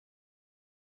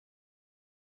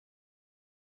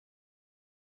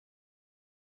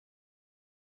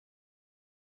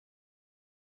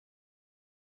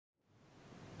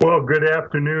Well, good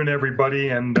afternoon, everybody,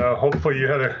 and hopefully you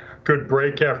had a good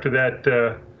break after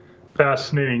that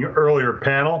fascinating earlier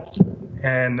panel.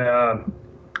 And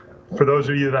for those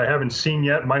of you that I haven't seen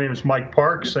yet, my name is Mike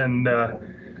Parks, and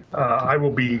I will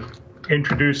be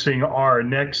introducing our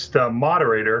next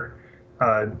moderator,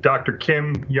 Dr.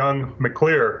 Kim Young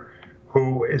McClear,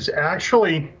 who is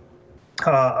actually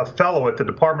a fellow at the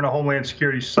Department of Homeland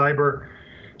Security Cyber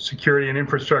Security and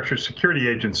Infrastructure Security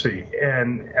Agency,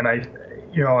 and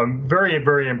I'm very,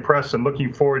 very impressed and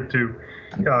looking forward to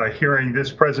hearing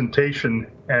this presentation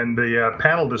and the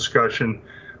panel discussion,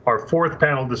 our fourth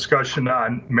panel discussion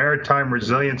on maritime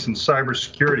resilience and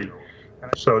cybersecurity.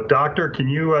 So, Doctor, can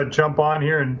you jump on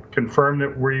here and confirm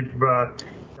that we've got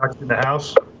you in the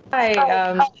house?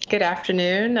 Hi, good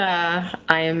afternoon.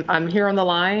 I'm here on the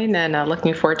line and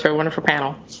looking forward to a wonderful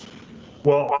panel.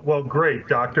 Well, great,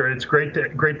 Doctor. It's great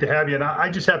to have you. And I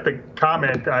just have to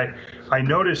comment. I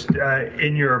noticed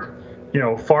in your,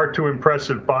 far too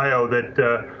impressive bio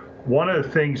that one of the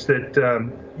things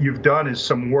that you've done is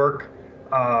some work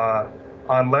on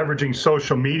leveraging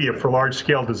social media for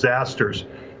large-scale disasters,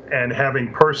 and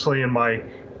having personally in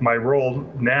my role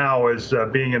now as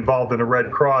being involved in the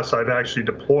Red Cross, I've actually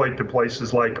deployed to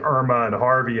places like Irma and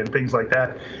Harvey and things like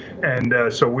that. And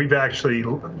so we've actually,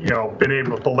 been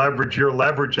able to leverage your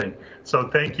leveraging. So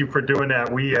thank you for doing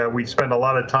that. We spend a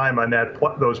lot of time on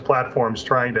those platforms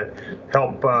trying to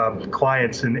help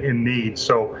clients in need.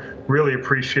 So really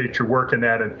appreciate your work in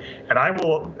that. And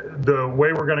the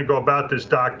way we're going to go about this,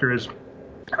 Doctor, is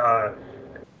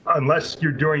unless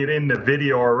you're doing it in the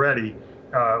video already,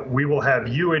 we will have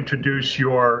you introduce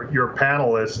your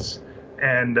panelists,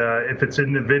 and if it's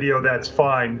in the video, that's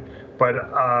fine. But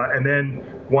and then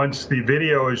once the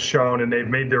video is shown and they've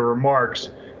made their remarks,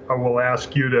 we'll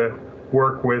ask you to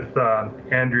work with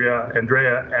Andrea,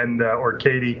 and or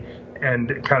Katie,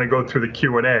 and kind of go through the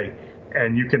Q&A.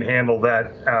 And you can handle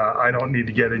that. I don't need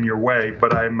to get in your way,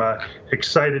 but I'm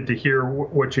excited to hear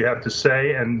what you have to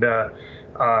say. And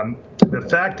the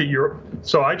fact that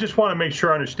so I just want to make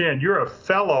sure I understand, you're a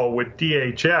fellow with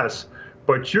DHS,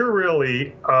 but you're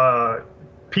really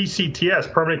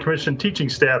PCTS, Permanent Commissioned Teaching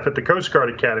Staff at the Coast Guard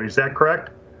Academy. Is that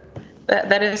correct?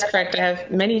 That is correct. I have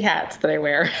many hats that I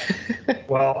wear.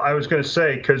 Well, I was going to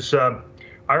say, because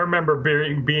I remember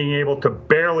being able to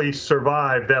barely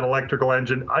survive that electrical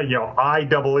engine,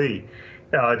 IEE.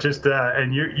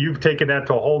 And you've taken that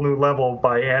to a whole new level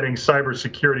by adding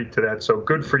cybersecurity to that. So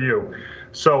good for you.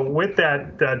 So with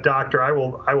that, Doctor, I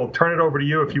will turn it over to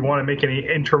you if you want to make any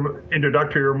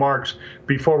introductory remarks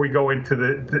before we go into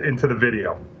the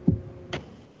video.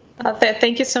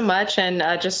 Thank you so much, and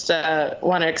just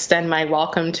want to extend my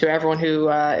welcome to everyone who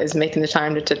is making the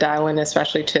time to dial in,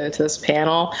 especially to this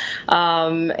panel.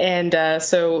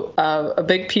 So a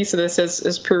big piece of this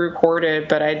is pre-recorded,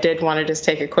 but I did want to just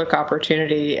take a quick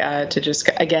opportunity to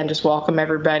just welcome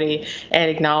everybody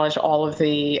and acknowledge all of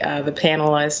the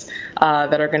panelists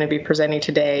that are going to be presenting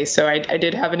today. So I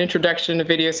did have an introduction in the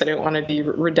video, so I didn't want to be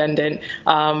redundant,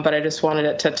 but I just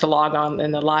wanted to log on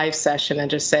in the live session and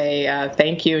just say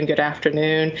thank you and good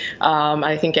afternoon.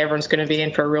 I think everyone's going to be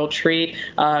in for a real treat.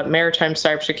 Maritime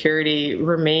cybersecurity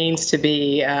remains to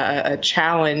be a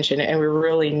challenge, and we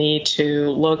really need to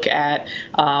look at,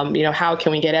 how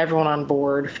can we get everyone on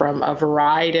board from a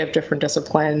variety of different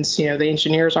disciplines. The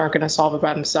engineers aren't going to solve it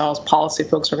by themselves. Policy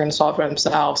folks are going to solve it by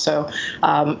themselves. So,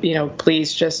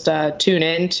 please just tune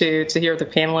in to hear what the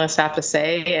panelists have to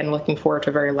say, and looking forward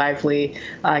to a very lively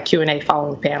Q&A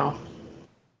following the panel.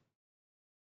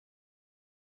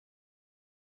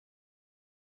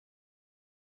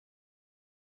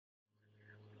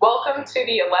 Welcome to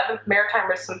the 11th Maritime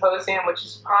Risk Symposium, which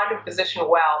is primed to position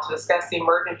well to discuss the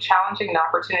emerging challenges and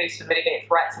opportunities to mitigate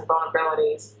threats and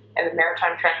vulnerabilities in the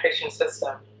maritime transportation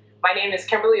system. My name is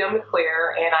Kimberly O.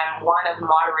 McClear, and I'm one of the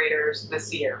moderators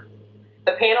this year.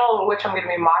 The panel in which I'm going to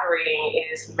be moderating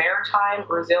is Maritime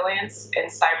Resilience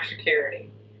and Cybersecurity,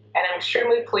 and I'm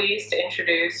extremely pleased to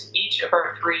introduce each of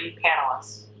our three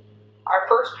panelists. Our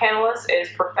first panelist is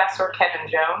Professor Kevin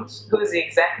Jones, who is the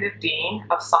Executive Dean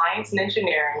of Science and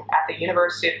Engineering at the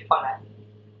University of Plymouth.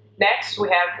 Next, we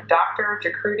have Dr.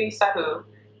 Jakriti Sahu,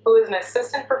 who is an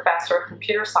Assistant Professor of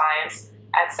Computer Science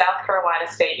at South Carolina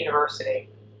State University.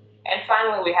 And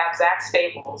finally, we have Zach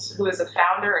Staples, who is the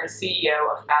founder and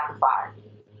CEO of Falcon.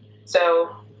 So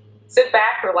sit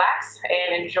back, relax,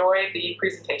 and enjoy the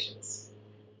presentations.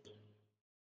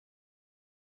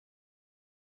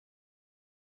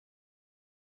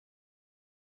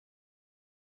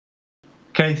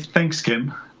 Okay, thanks,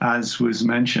 Kim. As was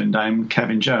mentioned, I'm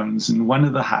Kevin Jones, and one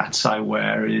of the hats I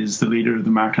wear is the leader of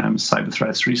the Maritime Cyber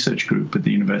Threats Research Group at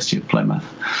the University of Plymouth.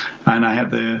 And I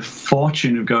have the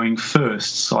fortune of going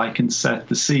first, so I can set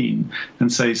the scene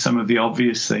and say some of the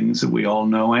obvious things that we all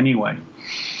know anyway.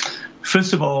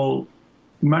 First of all,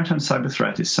 maritime cyber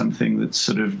threat is something that's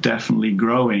sort of definitely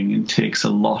growing and takes a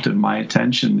lot of my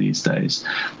attention these days.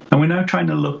 And we're now trying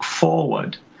to look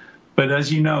forward. But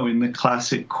as you know, in the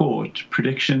classic quote,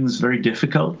 prediction's very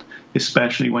difficult,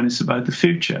 especially when it's about the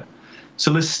future.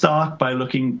 So let's start by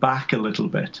looking back a little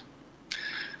bit.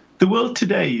 The world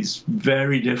today is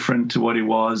very different to what it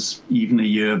was even a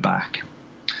year back.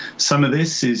 Some of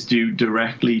this is due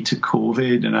directly to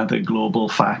COVID and other global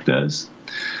factors.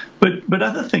 But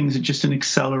other things are just an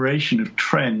acceleration of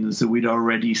trends that we'd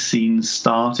already seen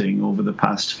starting over the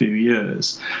past few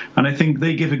years. And I think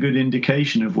they give a good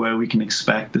indication of where we can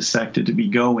expect the sector to be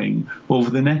going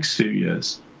over the next few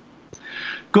years.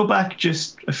 Go back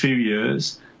just a few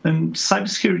years, and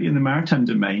cybersecurity in the maritime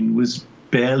domain was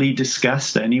barely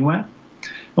discussed anywhere.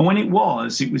 And when it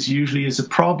was usually as a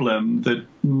problem that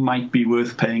might be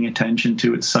worth paying attention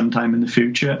to at some time in the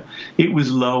future. It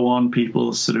was low on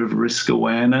people's sort of risk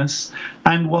awareness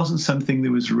and wasn't something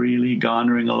that was really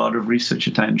garnering a lot of research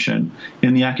attention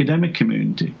in the academic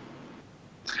community.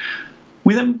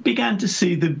 We then began to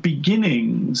see the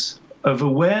beginnings of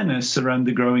awareness around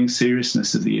the growing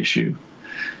seriousness of the issue.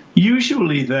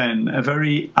 Usually then a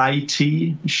very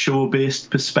IT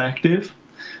show-based perspective.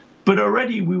 But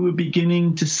already we were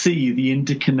beginning to see the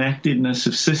interconnectedness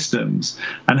of systems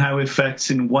and how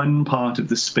effects in one part of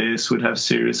the space would have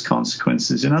serious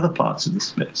consequences in other parts of the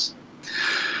space.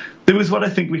 There was what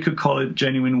I think we could call a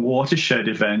genuine watershed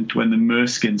event when the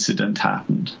Maersk incident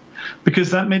happened, because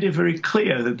that made it very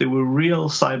clear that there were real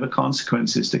cyber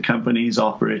consequences to companies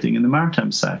operating in the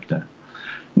maritime sector.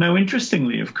 Now,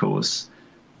 interestingly, of course,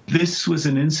 this was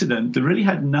an incident that really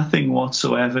had nothing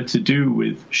whatsoever to do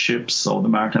with ships or the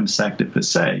maritime sector per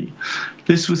se.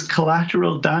 This was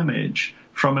collateral damage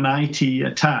from an IT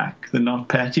attack, the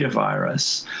NotPetya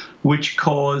virus, which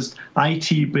caused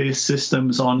IT-based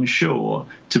systems on shore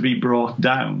to be brought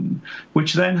down,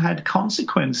 which then had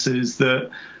consequences that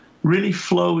really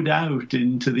flowed out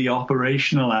into the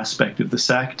operational aspect of the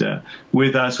sector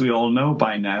with, as we all know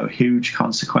by now, huge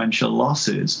consequential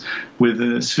losses with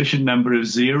a sufficient number of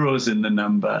zeros in the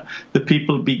number that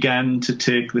people began to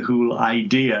take the whole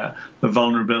idea of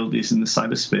vulnerabilities in the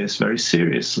cyberspace very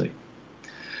seriously.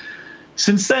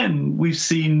 Since then, we've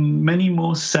seen many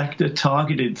more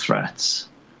sector-targeted threats,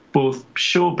 both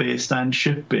shore-based and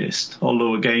ship-based,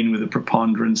 although again with a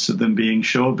preponderance of them being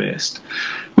shore-based.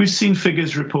 We've seen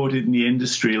figures reported in the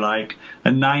industry like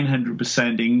a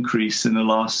 900% increase in the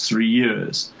last 3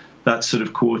 years. That's sort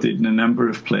of quoted in a number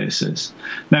of places.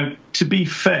 Now, to be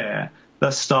fair,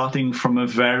 that's starting from a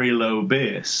very low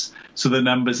base, so the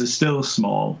numbers are still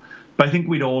small. But I think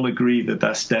we'd all agree that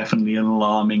that's definitely an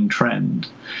alarming trend.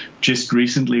 Just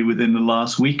recently, within the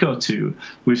last week or two,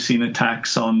 we've seen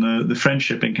attacks on the French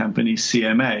shipping company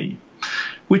CMA,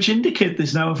 which indicate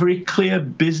there's now a very clear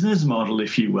business model,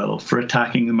 if you will, for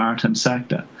attacking the maritime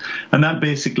sector. And that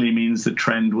basically means the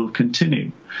trend will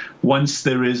continue. Once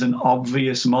there is an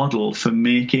obvious model for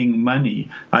making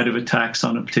money out of attacks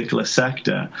on a particular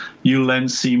sector, you'll then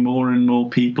see more and more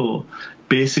people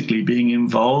basically being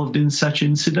involved in such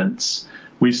incidents.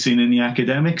 We've seen in the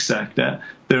academic sector,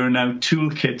 there are now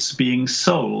toolkits being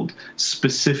sold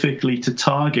specifically to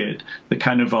target the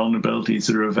kind of vulnerabilities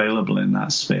that are available in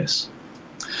that space.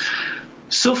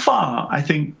 So far, I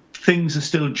think things are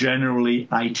still generally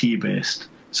IT-based.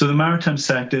 So the maritime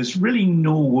sector is really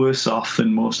no worse off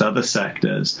than most other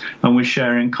sectors, and we're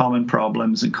sharing common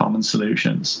problems and common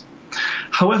solutions.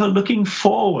 However, looking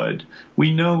forward,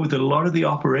 we know that a lot of the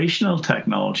operational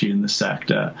technology in the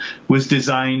sector was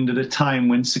designed at a time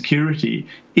when security,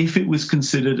 if it was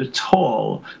considered at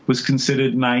all, was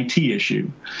considered an IT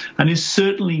issue, and is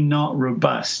certainly not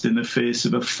robust in the face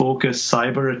of a focused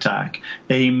cyber attack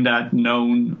aimed at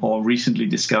known or recently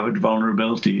discovered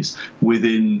vulnerabilities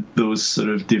within those sort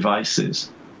of devices.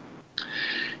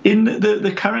 In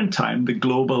the current time, the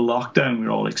global lockdown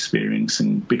we're all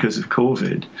experiencing because of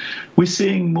COVID, we're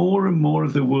seeing more and more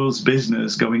of the world's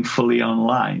business going fully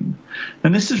online.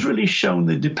 And this has really shown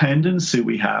the dependency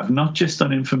we have, not just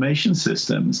on information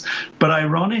systems, but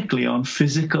ironically on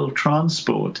physical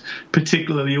transport,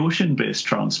 particularly ocean-based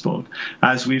transport,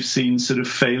 as we've seen sort of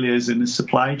failures in the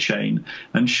supply chain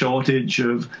and shortage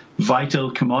of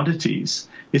vital commodities.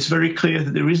 It's very clear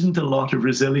that there isn't a lot of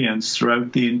resilience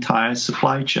throughout the entire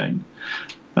supply chain.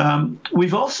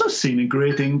 We've also seen a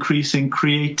great increase in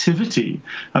creativity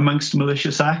amongst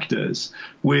malicious actors,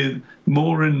 with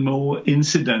more and more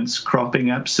incidents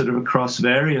cropping up sort of across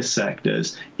various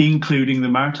sectors, including the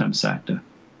maritime sector.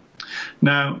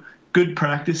 Now, good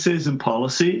practices and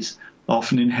policies,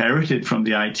 often inherited from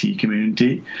the IT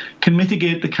community, can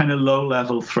mitigate the kind of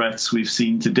low-level threats we've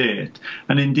seen to date.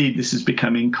 And indeed, this is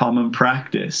becoming common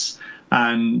practice.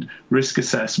 And risk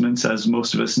assessments, as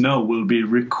most of us know, will be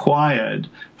required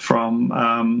from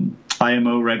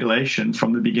IMO regulation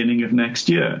from the beginning of next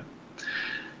year.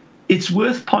 It's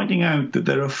worth pointing out that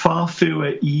there are far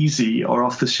fewer easy or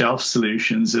off-the-shelf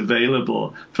solutions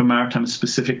available for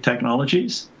maritime-specific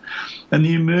technologies. And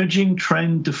the emerging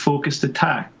trend to focused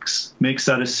attacks makes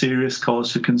that a serious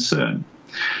cause for concern.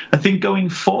 I think going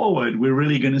forward, we're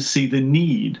really going to see the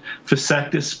need for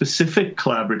sector-specific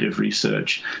collaborative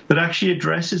research that actually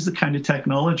addresses the kind of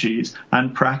technologies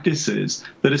and practices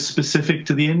that are specific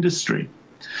to the industry.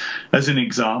 As an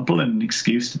example, and an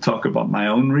excuse to talk about my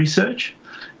own research,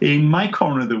 in my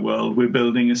corner of the world, we're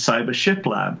building a cyber ship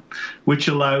lab, which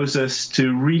allows us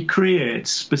to recreate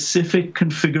specific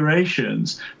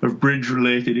configurations of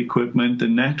bridge-related equipment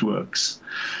and networks,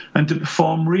 and to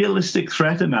perform realistic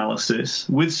threat analysis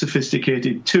with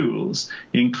sophisticated tools,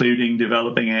 including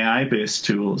developing AI-based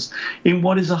tools, in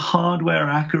what is a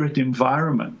hardware-accurate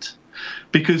environment.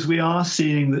 Because we are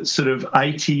seeing that sort of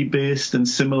IT-based and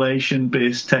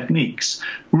simulation-based techniques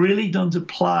really don't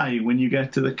apply when you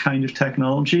get to the kind of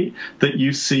technology that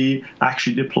you see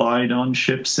actually deployed on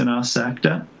ships in our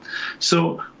sector.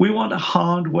 So we want a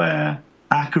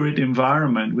hardware-accurate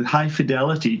environment with high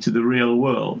fidelity to the real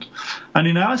world. And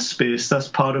in our space, that's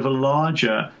part of a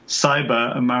larger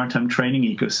cyber and maritime training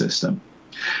ecosystem.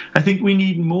 I think we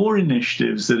need more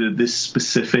initiatives that are this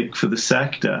specific for the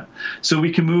sector, so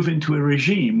we can move into a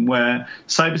regime where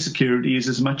cybersecurity is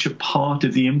as much a part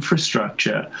of the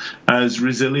infrastructure as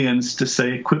resilience to,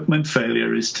 say, equipment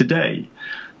failure is today.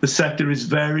 The sector is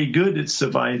very good at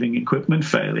surviving equipment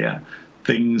failure.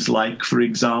 Things like, for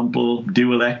example,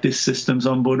 dual ECDIS systems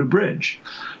on board a bridge.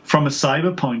 From a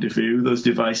cyber point of view, those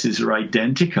devices are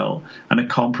identical, and a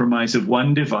compromise of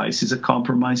one device is a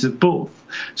compromise of both.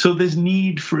 So there's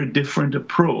need for a different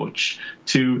approach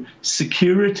to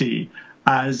security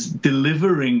as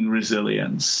delivering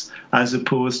resilience, as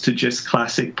opposed to just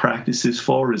classic practices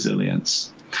for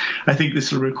resilience. I think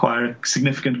this will require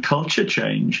significant culture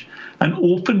change and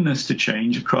openness to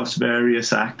change across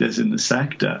various actors in the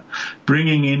sector,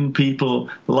 bringing in people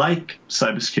like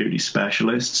cybersecurity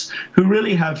specialists who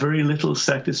really have very little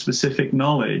sector-specific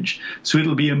knowledge, so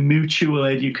it'll be a mutual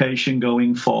education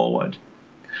going forward.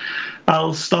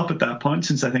 I'll stop at that point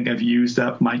since I think I've used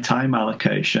up my time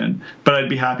allocation, but I'd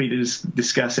be happy to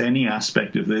discuss any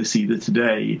aspect of this either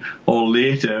today or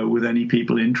later with any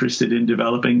people interested in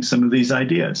developing some of these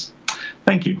ideas.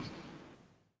 Thank you.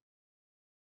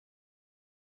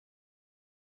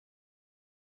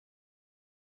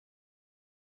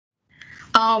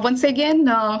 Once again,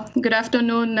 good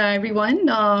afternoon, everyone.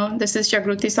 This is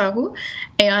Jagruti Sahu,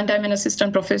 and I'm an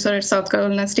assistant professor at South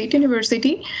Carolina State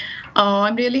University.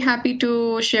 I'm really happy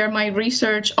to share my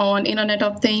research on Internet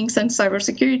of Things and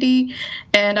cybersecurity,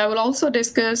 and I will also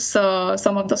discuss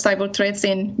some of the cyber threats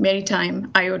in maritime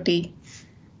IoT.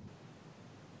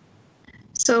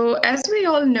 So as we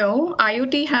all know,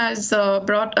 IoT has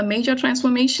brought a major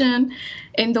transformation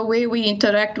in the way we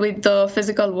interact with the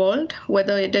physical world,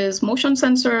 whether it is motion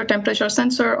sensor, temperature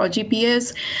sensor, or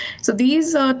GPS. So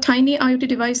these tiny IoT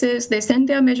devices, they send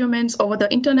their measurements over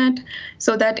the internet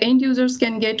so that end users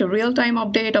can get a real-time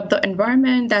update of the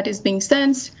environment that is being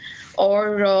sensed,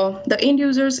 or the end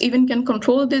users even can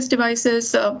control these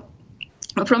devices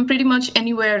from pretty much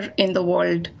anywhere in the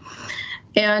world.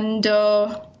 And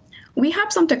we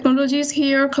have some technologies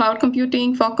here, cloud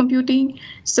computing, fog computing.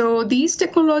 So these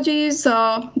technologies,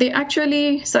 they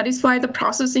actually satisfy the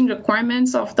processing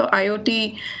requirements of the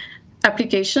IoT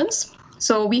applications.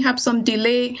 So we have some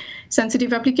delay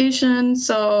sensitive applications.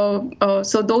 So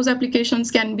those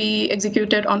applications can be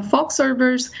executed on fog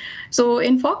servers. So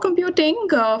in fog computing,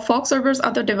 fog servers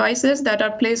are the devices that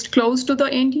are placed close to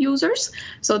the end users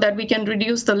so that we can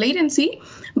reduce the latency.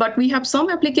 But we have some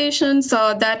applications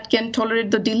that can tolerate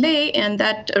the delay and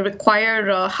that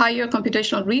require higher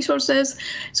computational resources.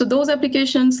 So those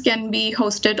applications can be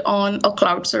hosted on a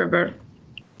cloud server.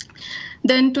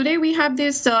 Then today we have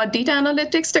this data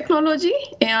analytics technology,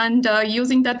 and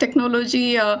using that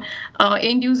technology,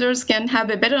 end users can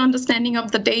have a better understanding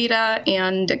of the data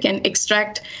and can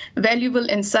extract valuable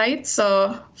insights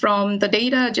from the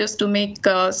data just to make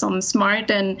some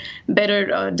smart and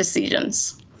better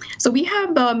decisions. So we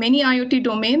have many IoT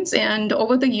domains, and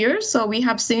over the years, we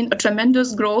have seen a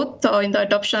tremendous growth in the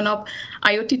adoption of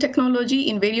IoT technology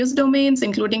in various domains,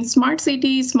 including smart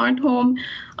cities, smart home.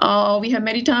 We have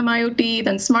maritime IoT,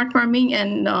 then smart farming,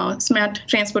 and smart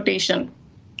transportation.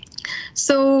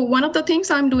 So one of the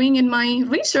things I'm doing in my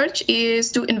research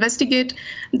is to investigate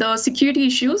the security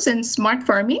issues in smart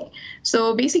farming.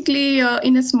 So basically,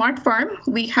 in a smart farm,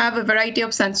 we have a variety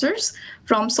of sensors,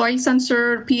 from soil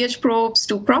sensor, pH probes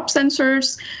to crop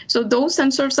sensors. So those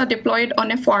sensors are deployed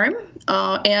on a farm,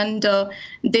 and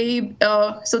they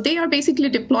are basically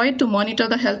deployed to monitor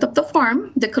the health of the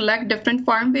farm. They collect different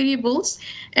farm variables,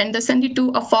 and they send it to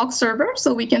a fog server.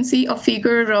 So we can see a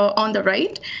figure on the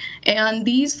right. And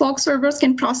these fog servers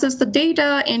can process the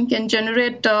data and can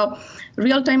generate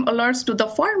real-time alerts to the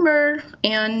farmer.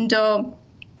 And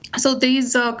so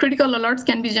these critical alerts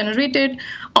can be generated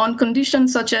on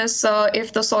conditions such as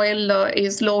if the soil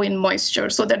is low in moisture,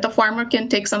 so that the farmer can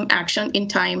take some action in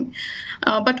time.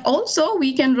 But also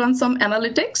we can run some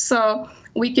analytics.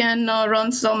 We can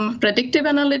run some predictive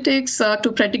analytics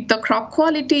to predict the crop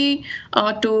quality,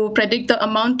 to predict the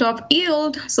amount of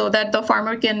yield, so that the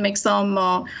farmer can make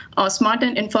some smart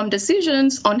and informed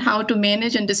decisions on how to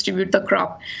manage and distribute the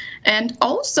crop. And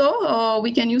also,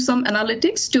 we can use some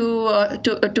analytics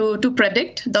to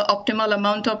predict the optimal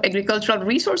amount of agricultural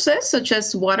resources, such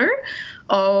as water,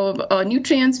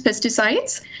 nutrients,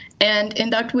 pesticides. And in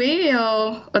that way,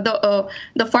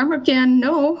 the farmer can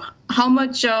know how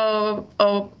much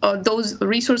those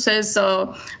resources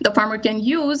the farmer can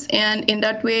use, and in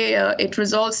that way it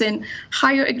results in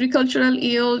higher agricultural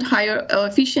yield, higher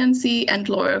efficiency, and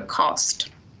lower cost.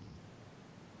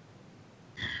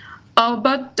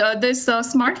 But this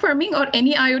smart farming or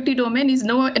any IoT domain is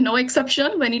no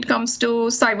exception when it comes to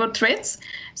cyber threats.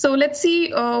 So let's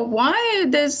see why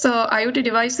these IoT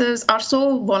devices are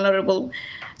so vulnerable.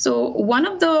 So one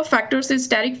of the factors is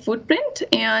static footprint,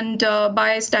 and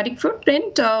by static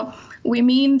footprint, we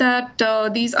mean that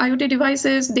these IoT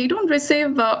devices, they don't receive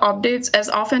updates as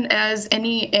often as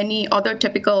any other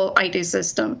typical IT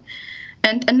system.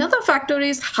 And another factor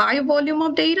is high volume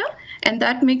of data, and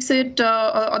that makes these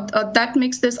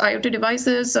IoT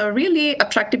devices really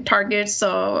attractive targets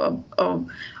for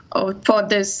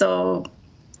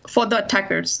the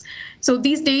attackers. So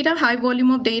these data, high volume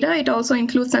of data, it also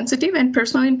includes sensitive and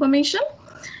personal information.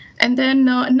 And then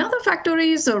another factor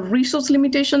is resource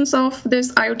limitations of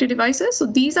these IoT devices. So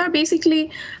these are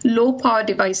basically low power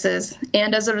devices.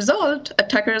 And as a result,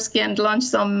 attackers can launch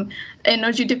some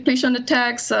energy depletion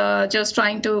attacks, just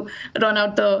trying to run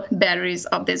out the batteries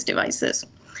of these devices.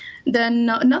 Then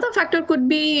another factor could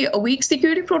be weak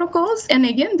security protocols, and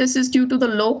again, this is due to the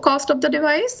low cost of the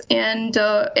device, and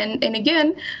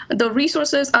again, the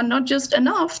resources are not just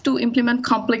enough to implement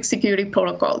complex security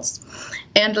protocols.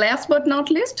 And last but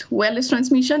not least, wireless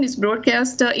transmission is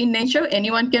broadcast in nature.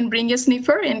 Anyone can bring a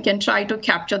sniffer and can try to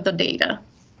capture the data.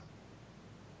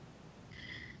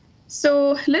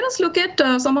 So let us look at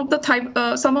some of the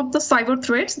cyber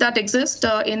threats that exist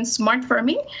in smart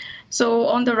farming. So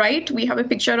on the right, we have a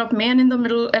picture of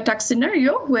man-in-the-middle attack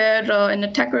scenario where an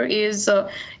attacker is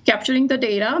capturing the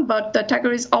data, but the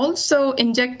attacker is also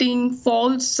injecting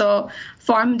false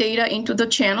farm data into the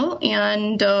channel.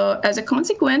 And as a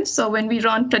consequence, when we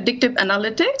run predictive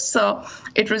analytics,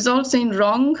 it results in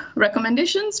wrong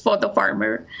recommendations for the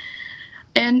farmer.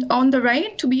 And on the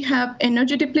right, we have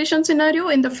energy depletion scenario.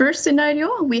 In the first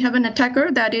scenario, we have an attacker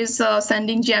that is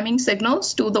sending jamming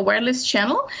signals to the wireless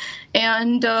channel.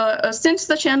 And since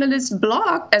the channel is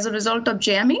blocked as a result of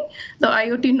jamming, the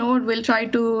IoT node will try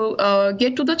to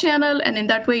get to the channel, and in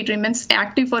that way, it remains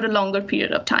active for a longer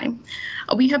period of time.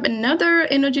 We have another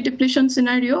energy depletion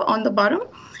scenario on the bottom.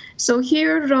 So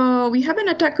here we have an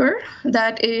attacker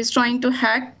that is trying to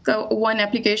hack one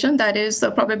application that is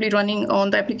probably running on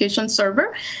the application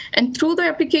server. And through the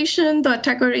application, the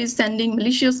attacker is sending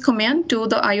malicious command to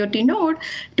the IoT node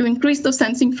to increase the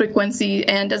sensing frequency.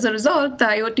 And as a result, the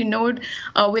IoT node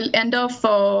will end up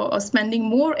spending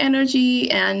more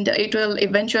energy, and it will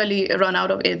eventually run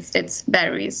out of its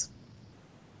batteries.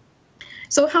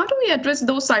 So how do we address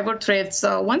those cyber threats?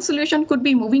 One solution could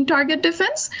be moving target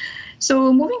defense.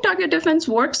 So moving target defense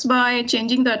works by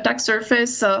changing the attack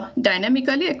surface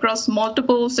dynamically across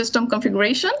multiple system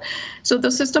configuration. So the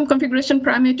system configuration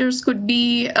parameters could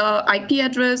be IP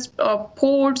address,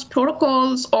 ports,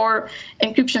 protocols, or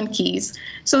encryption keys.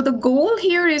 So the goal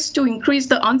here is to increase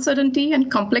the uncertainty and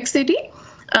complexity.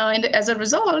 And as a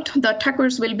result, the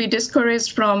attackers will be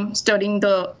discouraged from studying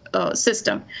the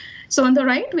system. So on the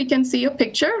right, we can see a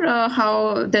picture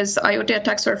how this IoT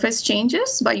attack surface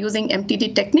changes by using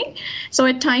MTD technique. So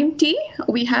at time t,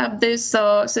 we have this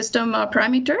system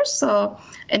parameters,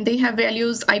 and they have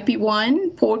values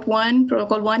IP1, port 1,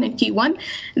 protocol 1, and key 1.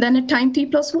 Then at time t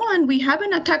plus 1, we have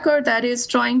an attacker that is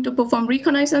trying to perform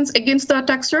reconnaissance against the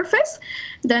attack surface.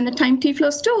 Then at time t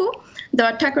plus 2,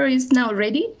 the attacker is now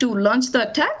ready to launch the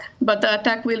attack, but the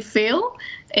attack will fail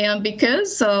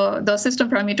because the system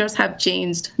parameters have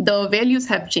changed, the values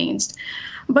have changed.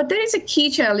 But there is a key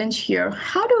challenge here.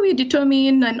 How do we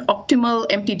determine an optimal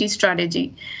MTD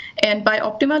strategy? And by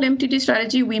optimal MTD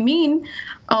strategy, we mean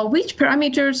which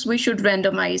parameters we should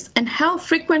randomize and how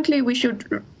frequently we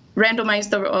should randomize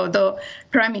the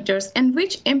parameters and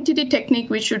which MTD technique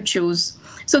we should choose.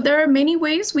 So there are many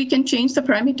ways we can change the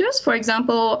parameters. For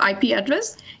example, IP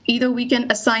address. Either we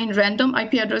can assign random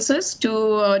IP addresses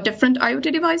to different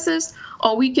IoT devices,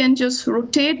 or we can just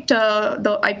rotate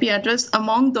the IP address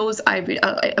among those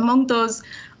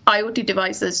IoT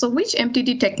devices. So which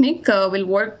MTD technique will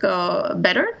work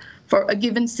better for a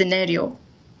given scenario?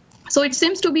 So it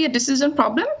seems to be a decision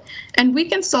problem, and we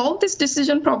can solve this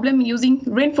decision problem using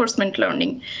reinforcement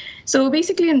learning. So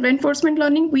basically in reinforcement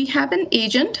learning, we have an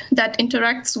agent that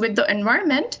interacts with the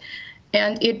environment,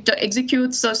 and it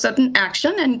executes a certain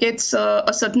action and gets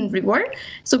a certain reward.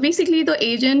 So basically the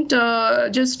agent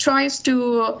just tries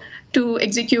to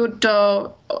execute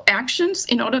actions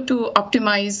in order to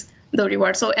optimize the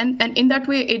reward. So and in that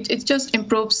way, it just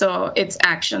improves its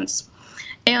actions.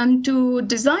 And to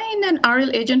design an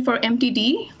RL agent for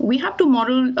MTD, we have to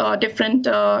model different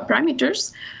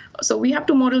parameters. So we have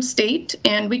to model state,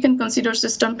 and we can consider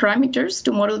system parameters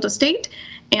to model the state.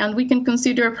 And we can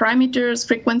consider parameters,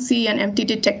 frequency, and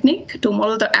MTD technique to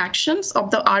model the actions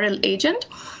of the RL agent.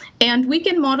 And we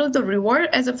can model the reward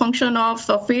as a function of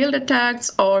failed attacks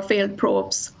or failed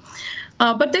probes.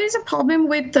 But there is a problem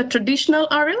with the traditional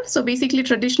RL. So basically,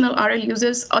 traditional RL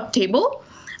uses a table.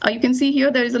 You can see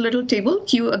here there is a little table,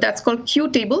 Q, that's called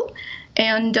Q table.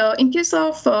 And in case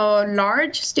of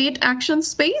large state action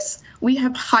space, we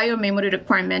have higher memory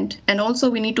requirement. And also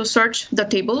we need to search the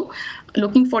table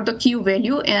looking for the Q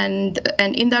value. And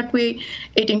in that way,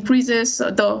 it increases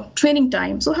the training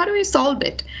time. So how do we solve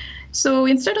it? So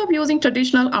instead of using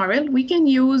traditional RL, we can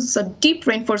use a deep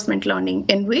reinforcement learning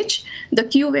in which the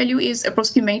Q value is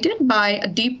approximated by a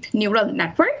deep neural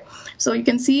network. So you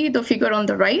can see the figure on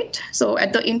the right. So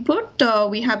at the input,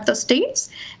 we have the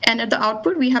states, and at the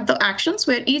output, we have the actions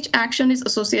where each action is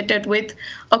associated with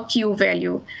a Q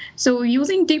value. So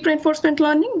using deep reinforcement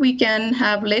learning, we can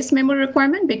have less memory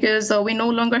requirement because we no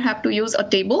longer have to use a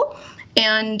table,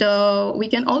 and we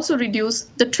can also reduce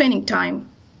the training time.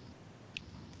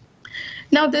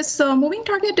 Now, this moving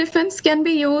target defense can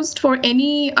be used for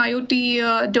any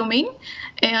IoT domain.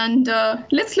 And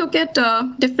let's look at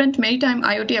different maritime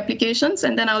IoT applications,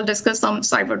 and then I'll discuss some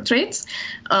cyber threats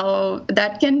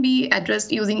that can be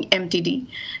addressed using MTD.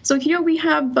 So here we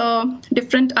have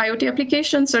different IoT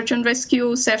applications, search and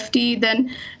rescue, safety,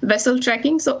 then vessel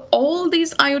tracking. So all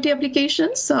these IoT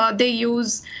applications, they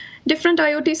use different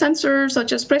IoT sensors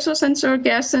such as pressure sensor,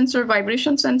 gas sensor,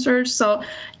 vibration sensors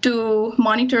to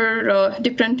monitor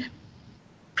different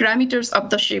parameters of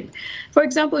the ship. For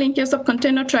example, in case of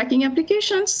container tracking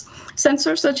applications,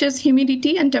 sensors such as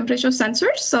humidity and temperature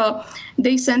sensors,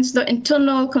 they sense the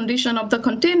internal condition of the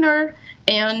container,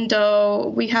 and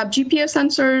we have GPS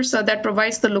sensors that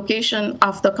provides the location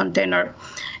of the container.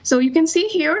 So you can see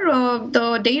here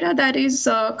the data that is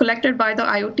collected by the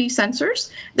IoT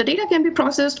sensors. The data can be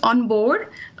processed on board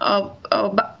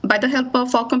by the help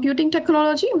of fog computing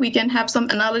technology. We can have some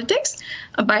analytics.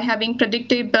 By having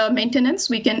predictive maintenance,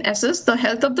 we can assess the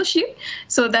health of the ship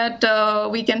so that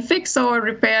we can fix or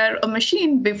repair a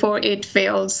machine before it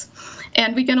fails.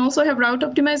 And we can also have route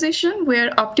optimization,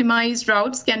 where optimized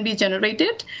routes can be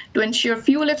generated to ensure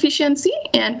fuel efficiency,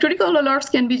 and critical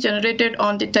alerts can be generated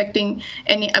on detecting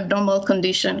any abnormal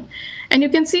condition. And you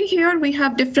can see here we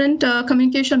have different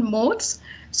communication modes.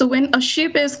 So when a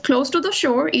ship is close to the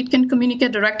shore, it can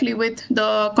communicate directly with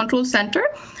the control center.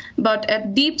 But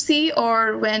at deep sea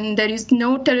or when there is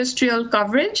no terrestrial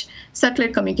coverage,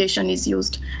 satellite communication is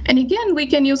used. And again, we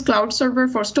can use cloud server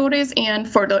for storage and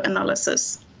further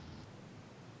analysis.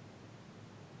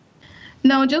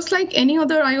 Now, just like any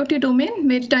other IoT domain,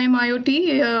 maritime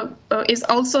IoT is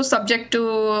also subject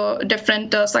to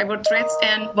different cyber threats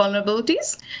and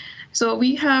vulnerabilities. So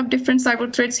we have different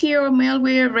cyber threats here: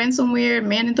 malware, ransomware,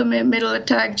 man-in-the-middle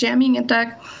attack, jamming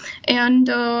attack. And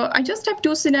I just have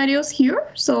two scenarios here.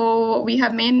 So we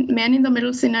have man in the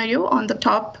middle scenario on the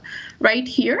top right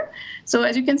here. So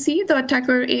as you can see, the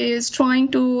attacker is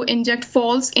trying to inject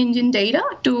false engine data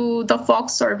to the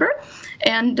Fox server.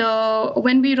 And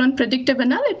when we run predictive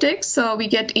analytics, we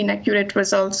get inaccurate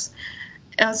results.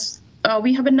 As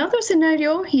we have another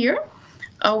scenario here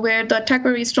where the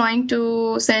attacker is trying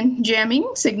to send jamming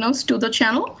signals to the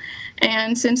channel.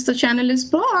 And since the channel is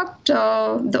blocked,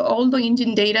 all the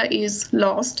engine data is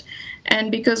lost.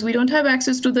 And because we don't have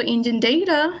access to the engine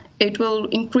data, it will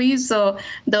increase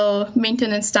the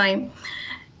maintenance time.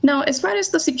 Now, as far as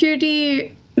the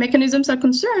security mechanisms are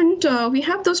concerned, we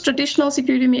have those traditional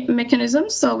security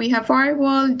mechanisms. So we have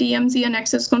firewall, DMZ, and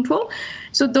access control.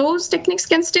 So those techniques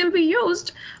can still be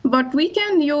used, but we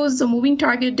can use the moving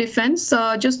target defense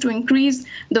just to increase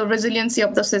the resiliency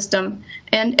of the system.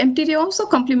 And MTD also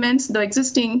complements the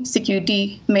existing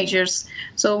security measures.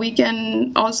 So we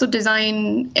can also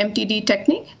design MTD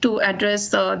technique to address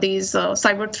these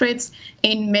cyber threats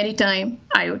in maritime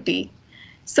IoT.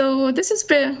 So this is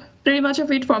pretty much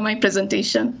of it for my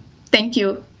presentation. Thank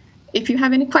you. If you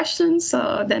have any questions,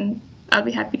 then I'll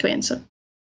be happy to answer.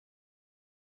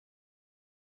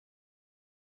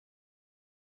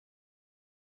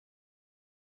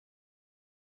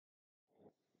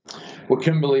 Well,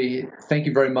 Kimberly, thank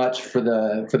you very much for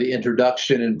the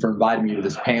introduction and for inviting me to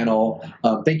this panel.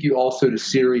 Thank you also to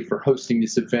Siri for hosting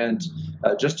this event.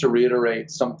 Just to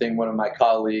reiterate something one of my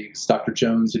colleagues, Dr.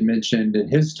 Jones, had mentioned in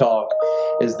his talk,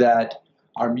 is that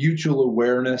our mutual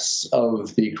awareness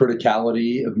of the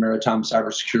criticality of maritime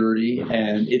cybersecurity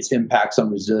and its impacts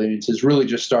on resilience is really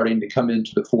just starting to come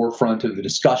into the forefront of the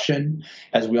discussion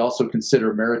as we also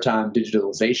consider maritime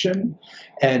digitalization.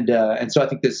 And so I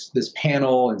think this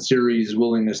panel and Siri's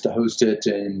willingness to host it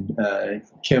and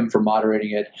Kim for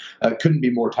moderating it couldn't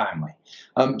be more timely.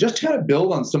 Just to kind of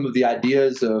build on some of the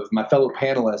ideas of my fellow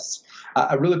panelists,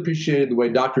 I really appreciated the way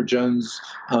Dr. Jones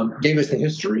gave us the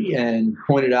history and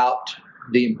pointed out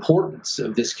the importance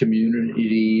of this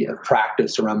community of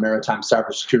practice around maritime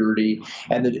cybersecurity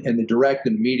and the direct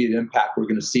and immediate impact we're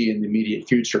going to see in the immediate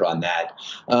future on that.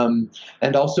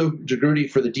 And also Jagruti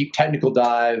for the deep technical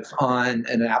dive on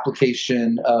an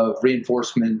application of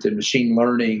reinforcement and machine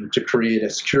learning to create a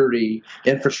security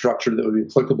infrastructure that would be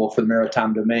applicable for the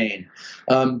maritime domain.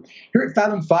 Here at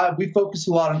Fathom 5, we focus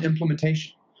a lot on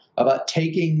implementation, about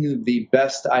taking the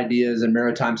best ideas in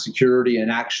maritime security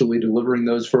and actually delivering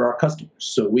those for our customers.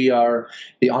 So we are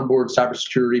the onboard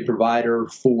cybersecurity provider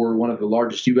for one of the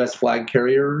largest U.S. flag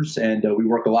carriers, and we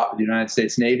work a lot with the United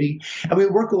States Navy, and we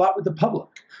work a lot with the public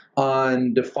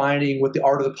on defining what the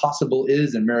art of the possible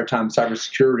is in maritime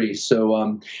cybersecurity.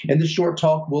 So in this short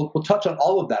talk, we'll touch on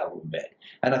all of that a little bit.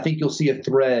 And I think you'll see a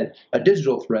thread, a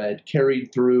digital thread,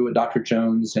 carried through what Dr.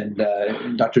 Jones and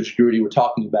Dr. Jagruti were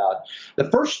talking about. The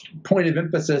first point of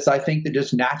emphasis I think that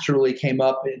just naturally came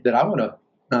up that I want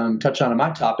to touch on in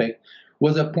my topic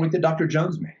was a point that Dr.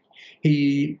 Jones made.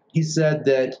 He said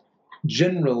that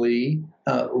generally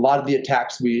a lot of the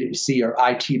attacks we see are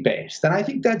IT-based, and I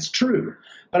think that's true.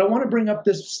 But I want to bring up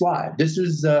this slide. This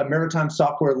is a maritime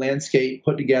software landscape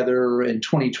put together in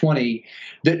 2020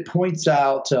 that points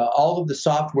out all of the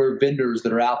software vendors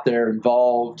that are out there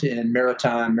involved in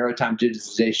maritime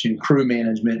digitization, crew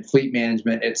management, fleet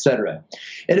management, et cetera.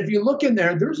 And if you look in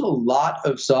there, there's a lot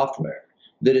of software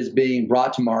that is being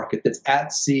brought to market that's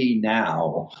at sea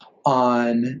now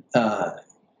on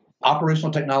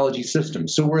operational technology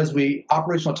systems. So whereas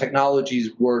operational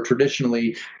technologies were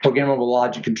traditionally programmable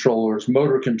logic controllers,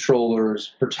 motor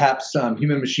controllers, perhaps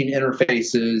human-machine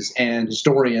interfaces and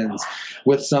historians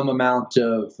with some amount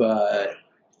of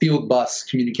field bus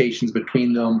communications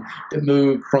between them that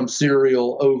moved from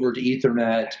serial over to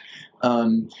Ethernet,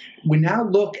 we now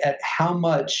look at how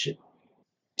much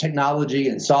technology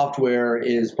and software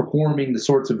is performing the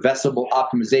sorts of vessel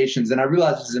optimizations. And I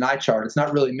realize this is an eye chart. It's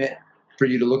not really meant for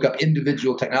you to look up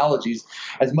individual technologies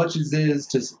as much as it is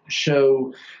to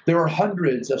show there are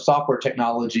hundreds of software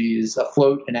technologies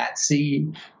afloat and at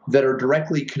sea that are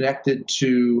directly connected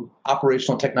to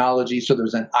operational technology. So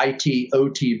there's an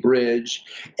IT-OT bridge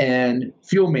and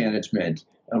fuel management,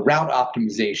 route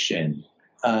optimization,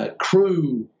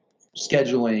 crew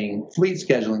scheduling, fleet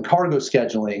scheduling, cargo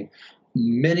scheduling,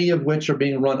 many of which are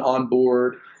being run on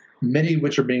board, many of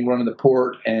which are being run in the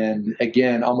port, and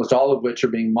again, almost all of which are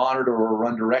being monitored or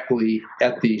run directly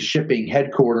at the shipping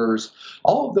headquarters.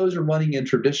 All of those are running in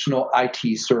traditional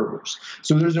IT servers.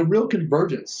 So there's a real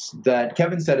convergence that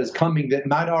Kevin said is coming that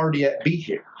might already yet be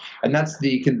here, and that's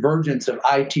the convergence of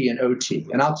IT and OT.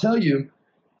 And I'll tell you,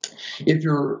 if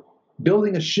you're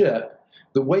building a ship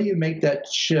the way you make that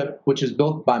ship, which is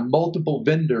built by multiple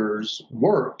vendors,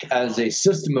 work as a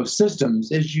system of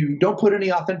systems is you don't put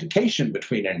any authentication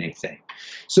between anything.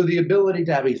 So the ability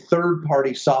to have a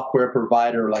third-party software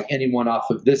provider like anyone off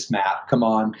of this map come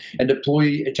on and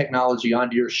deploy a technology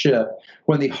onto your ship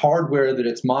when the hardware that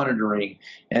it's monitoring,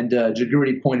 and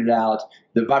Jaguri pointed out,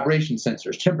 the vibration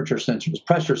sensors, temperature sensors,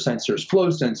 pressure sensors, flow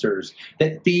sensors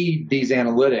that feed these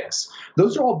analytics,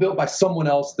 those are all built by someone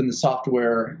else than the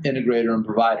software integrator and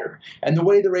provider. And the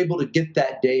way they're able to get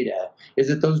that data is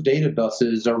that those data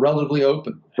buses are relatively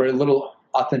open, very little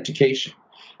authentication.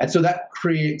 And so that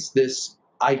creates this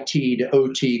IT to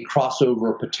OT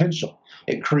crossover potential.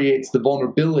 It creates the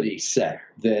vulnerability set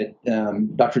that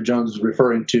Dr. Jones is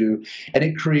referring to, and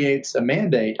it creates a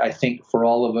mandate, I think, for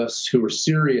all of us who are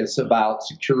serious about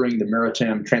securing the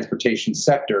maritime transportation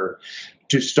sector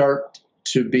to start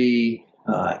to be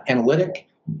analytic,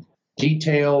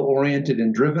 detail-oriented,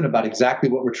 and driven about exactly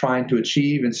what we're trying to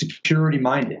achieve, and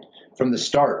security-minded from the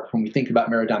start when we think about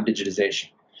maritime digitization.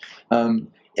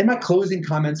 In my closing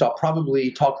comments, I'll probably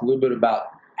talk a little bit about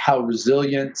how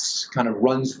resilience kind of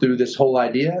runs through this whole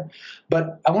idea,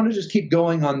 but I want to just keep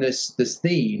going on this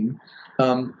theme.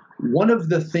 One of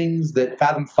the things that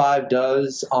Fathom 5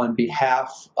 does on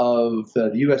behalf of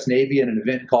the U.S. Navy in an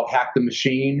event called Hack the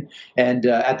Machine, and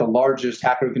at the largest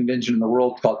hacker convention in the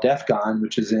world called DEF CON,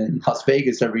 which is in Las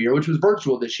Vegas every year, which was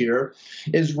virtual this year,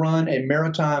 is run a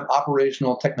maritime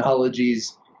operational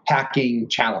technologies hacking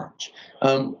challenge.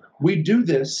 We do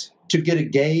this to get a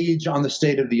gauge on the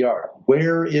state of the art.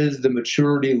 Where is the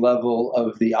maturity level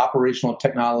of the operational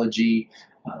technology,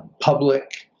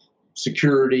 public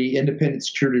security, independent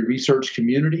security research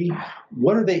community?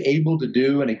 What are they able to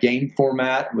do in a game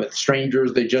format with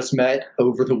strangers they just met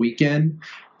over the weekend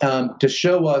to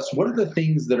show us what are the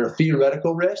things that are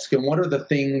theoretical risk and what are the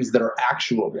things that are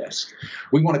actual risk?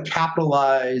 We want to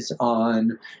capitalize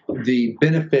on the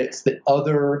benefits that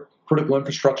other critical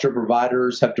infrastructure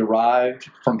providers have derived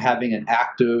from having an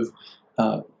active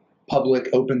public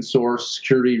open source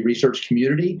security research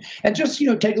community. And just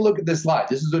take a look at this slide.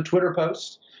 This is a Twitter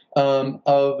post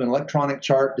of an electronic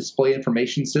chart display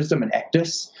information system, an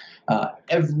ECDIS.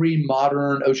 Every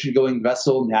modern ocean-going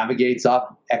vessel navigates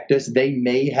off ECDIS. They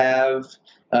may have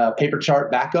paper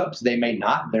chart backups. They may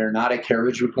not. They're not a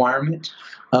carriage requirement.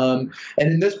 And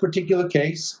in this particular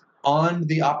case, on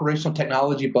the operational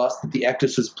technology bus that the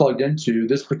ECDIS is plugged into,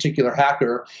 this particular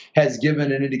hacker has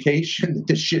given an indication that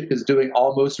the ship is doing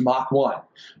almost Mach 1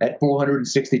 at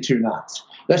 462 knots.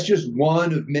 That's just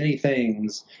one of many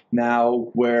things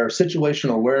now where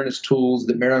situational awareness tools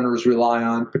that mariners rely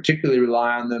on, particularly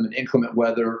rely on them in inclement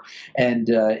weather and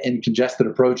in congested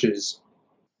approaches,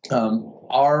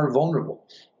 are vulnerable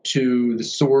to the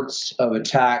sorts of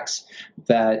attacks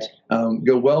that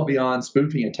go well beyond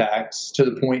spoofing attacks, to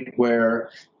the point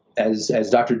where, as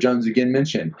Dr. Jones again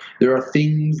mentioned, there are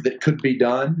things that could be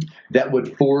done that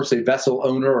would force a vessel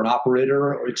owner or an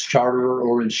operator or its charterer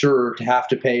or insurer to have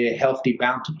to pay a hefty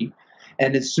bounty.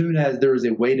 And as soon as there is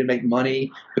a way to make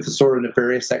money with the sort of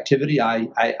nefarious activity, I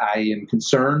am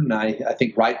concerned, and I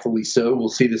think rightfully so, we'll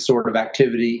see this sort of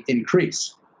activity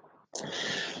increase.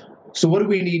 So what do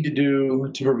we need to do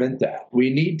to prevent that? We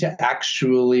need to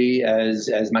actually,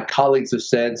 as my colleagues have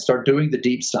said, start doing the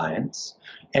deep science.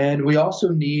 And we also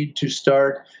need to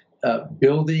start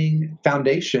building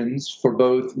foundations for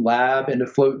both lab and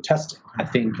afloat testing. I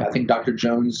think Dr.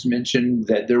 Jones mentioned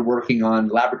that they're working on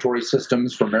laboratory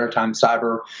systems for maritime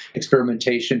cyber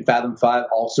experimentation. Fathom 5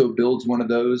 also builds one of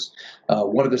those.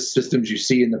 One of the systems you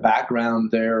see in the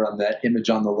background there on that image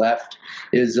on the left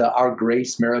is our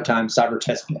GRACE Maritime Cyber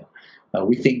Testbed.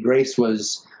 We think Grace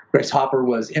Hopper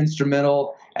was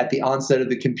instrumental at the onset of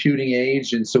the computing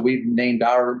age, and so we've named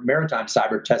our maritime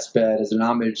cyber testbed as an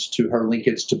homage to her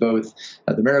linkage to both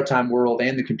the maritime world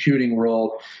and the computing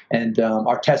world. And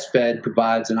our testbed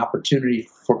provides an opportunity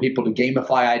for people to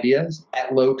gamify ideas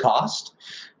at low cost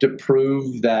to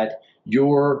prove that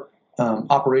your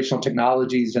operational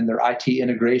technologies and their IT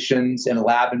integrations in a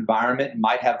lab environment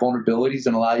might have vulnerabilities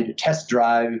and allow you to test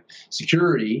drive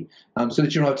security so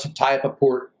that you don't have to tie up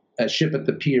a ship at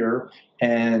the pier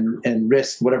and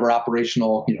risk whatever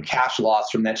operational cash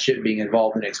loss from that ship being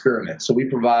involved in an experiment. So we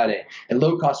provide a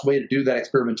low-cost way to do that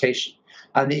experimentation.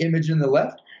 On the image on the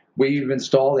left, we've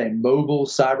installed a mobile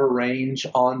cyber range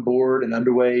on board an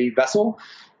underway vessel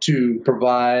to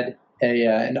provide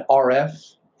an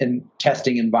RF and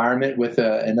testing environment with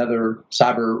another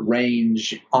cyber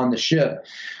range on the ship,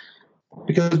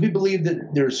 because we believe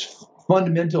that there's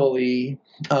fundamentally,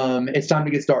 it's time to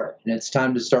get started, and it's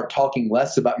time to start talking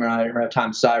less about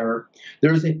maritime cyber.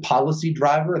 There is a policy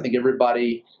driver. I think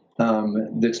everybody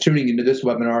that's tuning into this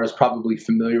webinar is probably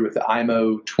familiar with the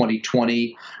IMO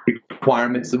 2020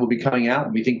 requirements that will be coming out.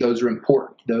 And we think those are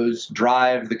important. Those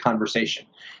drive the conversation.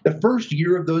 The first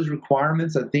year of those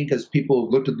requirements, I think, as people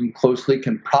have looked at them closely,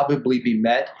 can probably be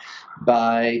met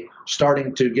by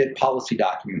starting to get policy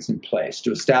documents in place,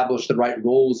 to establish the right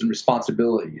roles and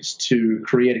responsibilities, to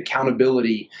create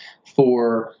accountability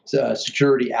for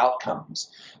security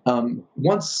outcomes.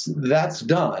 Once that's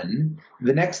done,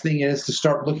 the next thing is to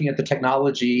start looking at the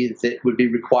technology that would be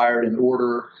required in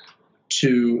order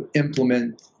to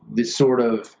implement this sort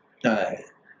of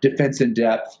defense in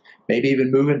depth, maybe even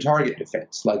move and target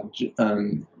defense, like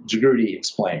Jagruti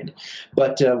explained.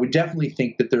 But we definitely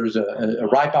think that there's a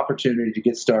ripe opportunity to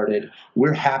get started.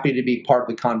 We're happy to be part of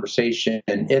the conversation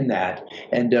in that,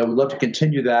 and we'd love to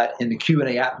continue that in the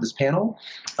Q&A after this panel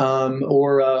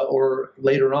or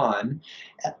later on.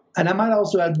 And I might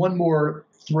also add one more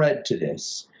thread to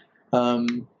this. I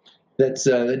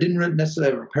didn't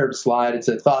necessarily have a prepared slide. It's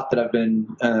a thought that I've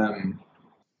been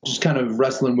just kind of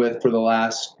wrestling with for the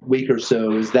last week or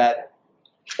so, is that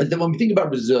when we think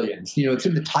about resilience, it's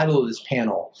in the title of this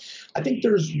panel. I think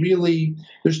there's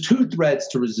two threads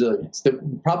to resilience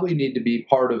that probably need to be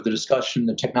part of the discussion,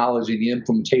 the technology, the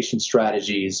implementation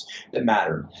strategies that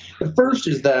matter. The first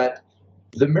is that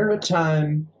the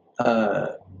maritime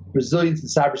resilience and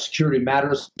cybersecurity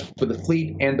matters for the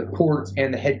fleet and the ports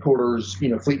and the headquarters,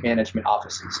 fleet management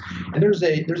offices. And there's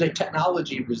a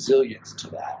technology resilience to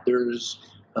that. There's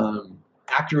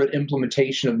accurate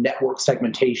implementation of network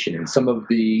segmentation and some of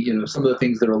the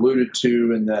things that are alluded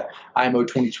to in the IMO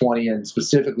 2020 and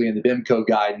specifically in the BIMCO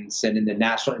guidance and in the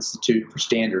National Institute for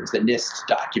Standards, the NIST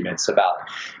documents about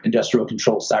industrial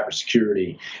control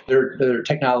cybersecurity. They're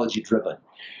technology driven.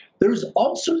 There's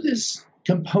also this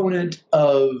component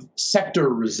of sector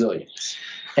resilience.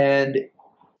 And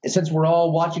since we're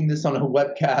all watching this on a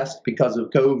webcast because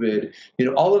of COVID,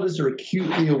 all of us are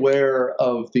acutely aware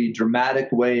of the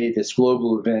dramatic way this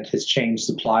global event has changed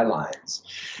supply lines.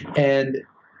 And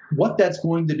what that's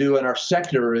going to do in our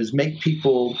sector is make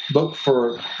people look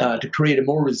for to create a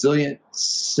more resilient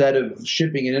set of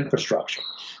shipping and infrastructure.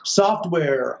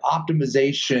 Software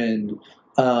optimization,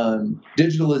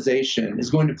 digitalization is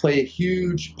going to play a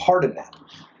huge part in that.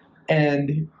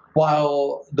 And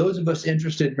while those of us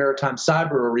interested in maritime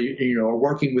cyber are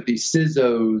working with these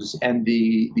CISOs and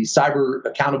the cyber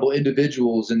accountable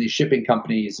individuals in these shipping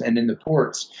companies and in the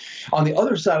ports, on the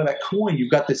other side of that coin,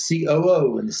 you've got the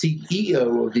COO and the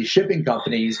CEO of these shipping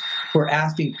companies who are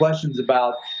asking questions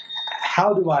about,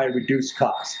 how do I reduce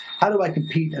costs? How do I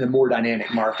compete in a more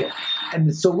dynamic market? And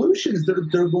the solutions that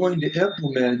they're going to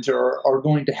implement are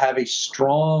going to have a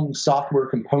strong software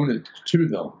component to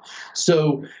them.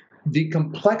 So the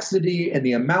complexity and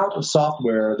the amount of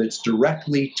software that's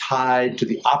directly tied to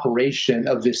the operation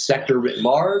of this sector writ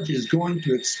large is going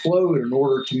to explode in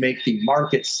order to make the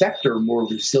market sector more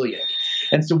resilient.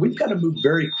 And so we've got to move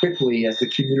very quickly as the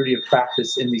community of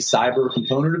practice in the cyber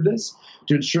component of this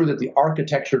to ensure that the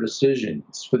architecture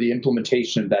decisions for the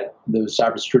implementation of those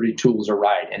cybersecurity tools are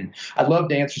right. And I'd love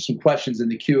to answer some questions in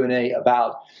the Q&A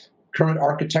about current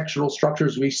architectural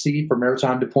structures we see for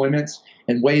maritime deployments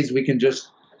and ways we can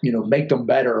just make them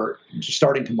better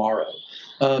starting tomorrow.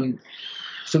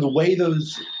 So the way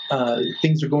those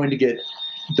things are going to get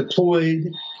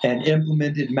deployed and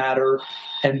implemented matter,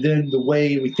 and then the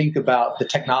way we think about the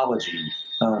technology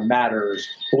matters.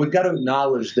 But we've got to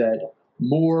acknowledge that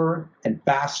more and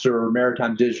faster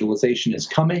maritime digitalization is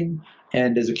coming,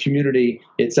 and as a community,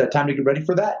 it's time to get ready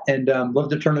for that. And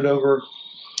love to turn it over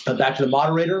back to the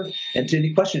moderator and to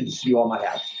any questions you all might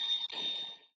have.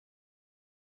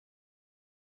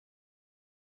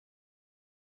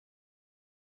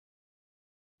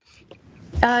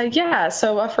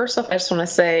 So first off, I just want to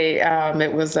say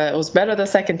it was better the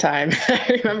second time.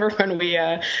 I remember when we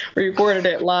recorded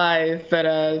it live,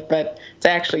 but to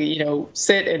actually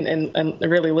sit and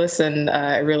really listen,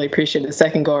 I really appreciate the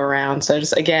second go around. So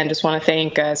just want to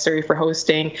thank Suri for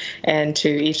hosting, and to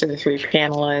each of the three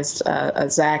panelists,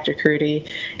 Zach, Jagruti,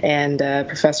 and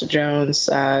Professor Jones.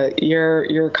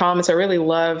 Your comments, I really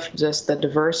loved just the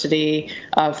diversity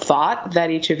of thought that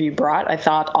each of you brought. I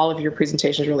thought all of your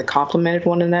presentations really complemented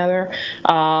one another,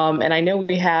 and I know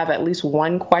we have at least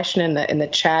one question in the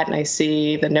chat, and I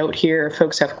see the note here. If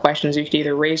folks have questions, you can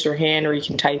either raise your hand or you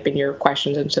can type in your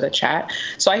questions into the chat.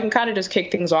 So I can kind of just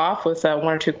kick things off with one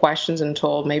or two questions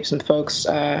until maybe some folks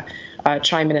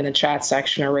chime in the chat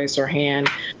section or raise their hand.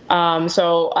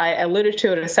 So I alluded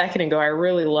to it a second ago. I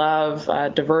really love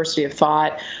diversity of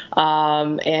thought,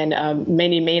 and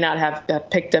many may not have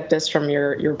picked up this from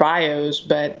your bios,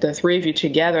 but the three of you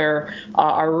together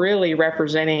are really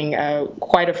representing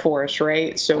quite a force,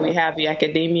 right? So we have the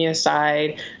academia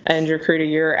side, and Recruiter,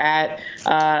 you're at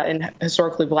an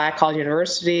historically Black college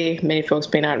university. Many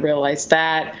folks may not realize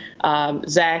that.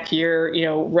 Zach, you're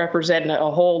representing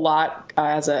a whole lot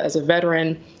as a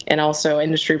veteran and also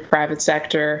industry, private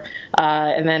sector.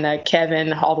 And then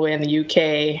Kevin, all the way in the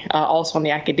UK, also on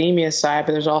the academia side,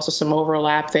 but there's also some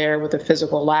overlap there with the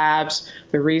physical labs,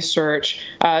 the research.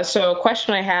 So a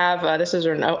question I have, this is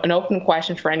an open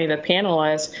question for any of the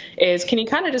panelists, is can you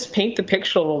kind of just paint the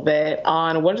picture a little bit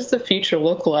on what does the future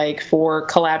look like for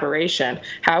collaboration?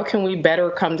 How can we better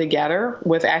come together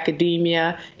with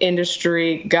academia,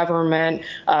 industry, government?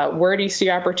 Where do you see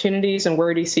opportunities and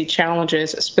where do you see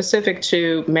challenges specific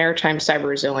to maritime cyber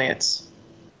resilience?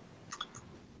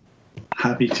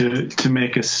 Happy to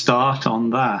make a start on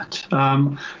that.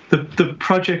 The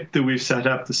project that we've set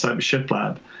up, the Cyber Ship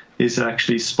Lab, is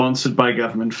actually sponsored by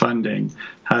government funding,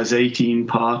 has 18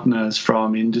 partners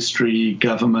from industry,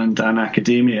 government, and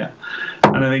academia.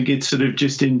 And I think it's sort of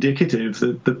just indicative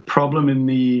that the problem in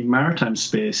the maritime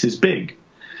space is big.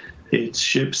 It's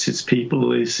ships, it's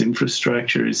people, it's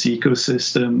infrastructure, it's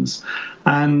ecosystems,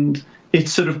 and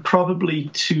it's sort of probably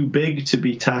too big to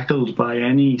be tackled by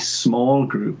any small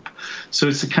group. So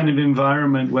it's a kind of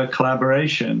environment where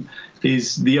collaboration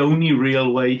is the only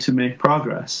real way to make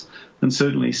progress. And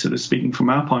certainly, sort of speaking from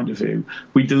our point of view,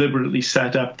 we deliberately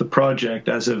set up the project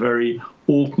as a very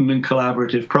open and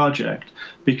collaborative project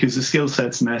because the skill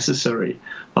sets necessary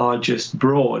are just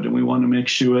broad, and we want to make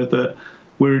sure that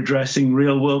we're addressing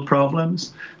real world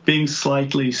problems. Being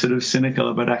slightly sort of cynical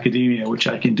about academia, which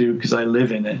I can do because I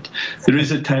live in it, there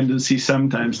is a tendency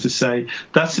sometimes to say,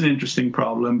 that's an interesting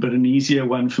problem, but an easier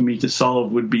one for me to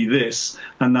solve would be this,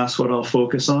 and that's what I'll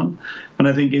focus on. And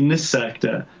I think in this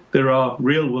sector, there are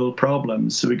real world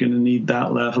problems, so we're going to need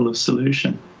that level of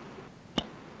solution.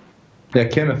 Yeah,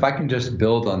 Kim, if I can just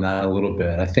build on that a little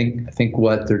bit, I think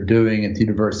what they're doing at the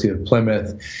University of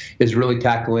Plymouth is really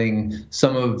tackling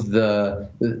some of the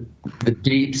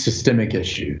deep systemic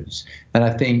issues. And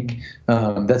I think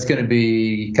that's going to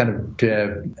be kind of,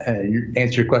 to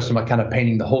answer your question about kind of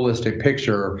painting the holistic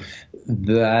picture,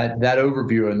 that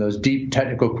overview and those deep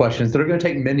technical questions that are going to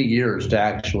take many years to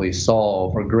actually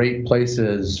solve are great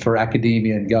places for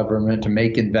academia and government to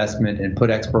make investment and put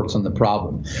experts on the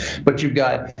problem. But you've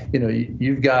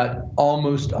got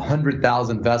almost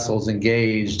 100,000 vessels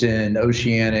engaged in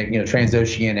oceanic,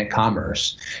 transoceanic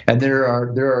commerce, and there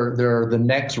are the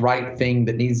next right thing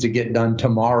that needs to get done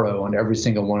tomorrow on every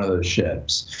single one of those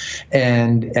ships,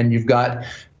 and you've got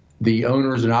the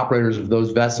owners and operators of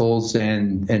those vessels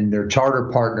and their charter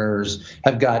partners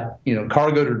have got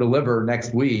cargo to deliver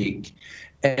next week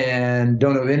and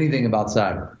don't know anything about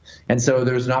cyber. And so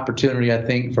there's an opportunity, I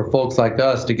think, for folks like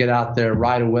us to get out there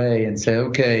right away and say,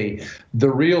 okay,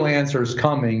 the real answer is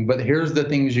coming, but here's the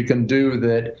things you can do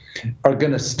that are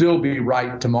going to still be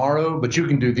right tomorrow, but you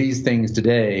can do these things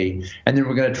today. And then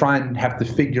we're going to try and have to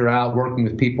figure out, working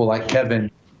with people like Kevin,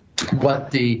 what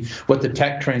the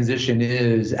tech transition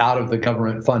is out of the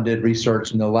government-funded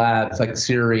research in the labs like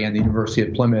CIRI and the University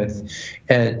of Plymouth,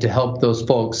 and to help those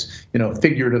folks,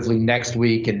 figuratively next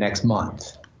week and next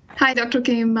month. Hi, Dr.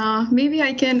 Kim. Maybe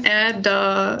I can add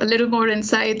a little more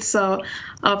insights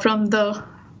from the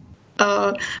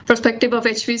perspective of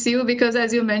HBCU, because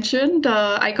as you mentioned,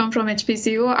 I come from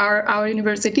HBCU. Our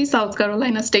university, South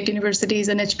Carolina State University, is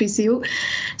an HBCU.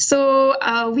 So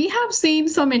we have seen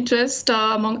some interest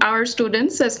among our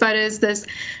students as far as this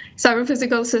cyber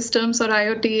physical systems or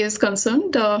IoT is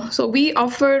concerned. So we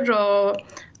offer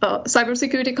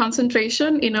cybersecurity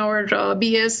concentration in our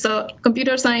BS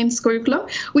computer science curriculum.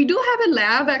 We do have a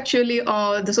lab actually,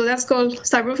 so that's called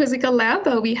Cyber Physical Lab.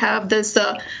 We have this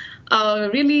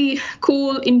really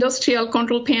cool industrial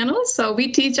control panels. So we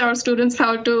teach our students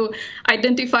how to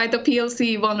identify the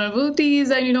PLC vulnerabilities.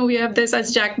 And, we have this,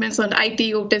 as Jack mentioned,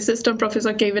 IT OT system,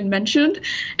 Professor Kevin mentioned,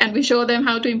 and we show them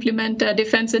how to implement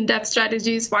defense in-depth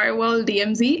strategies, firewall,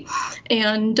 DMZ,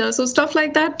 and so stuff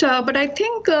like that. But I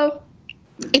think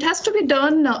it has to be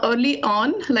done early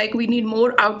on. Like we need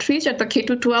more outreach at the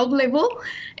K-12 level,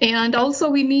 and also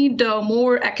we need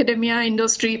more academia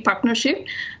industry partnership.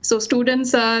 So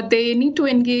students, they need to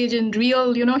engage in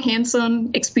real, hands-on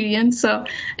experience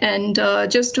and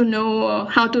just to know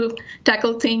how to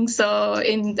tackle things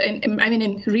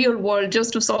in real world,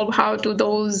 just to solve how to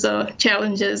those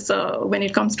challenges when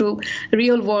it comes to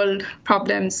real world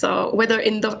problems, whether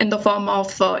in the form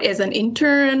of as an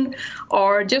intern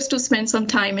or just to spend some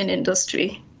time in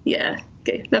industry. Yeah,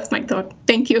 okay, that's my thought.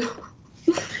 Thank you.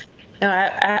 No,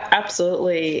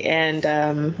 absolutely, and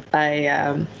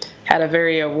I had a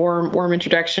very warm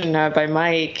introduction by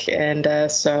Mike,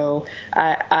 and so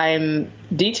I'm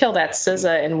detailed at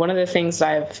CISA, and one of the things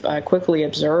I've quickly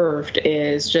observed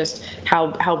is just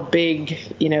how big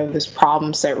this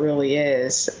problem set really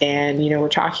is, and we're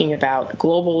talking about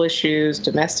global issues,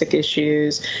 domestic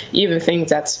issues, even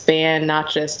things that span not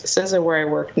just CISA where I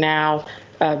work now.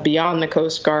 Beyond the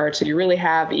Coast Guard, so you really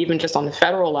have, even just on the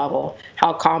federal level,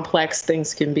 how complex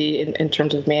things can be in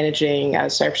terms of managing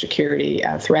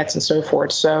cybersecurity threats and so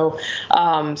forth. So,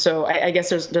 I guess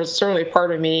there's certainly a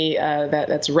part of me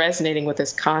that's resonating with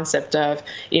this concept of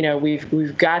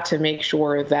we've got to make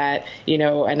sure that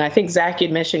and I think Zach,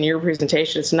 you'd mentioned in your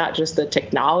presentation, it's not just the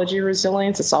technology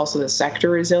resilience, it's also the sector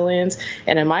resilience,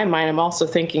 and in my mind, I'm also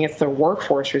thinking it's the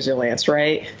workforce resilience,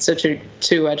 right? So to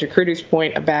Jakrudi's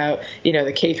point about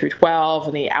the K through 12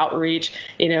 and the outreach,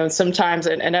 sometimes,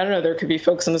 and I don't know, there could be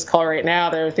folks on this call right now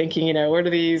that are thinking, what are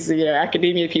these,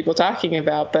 academia people talking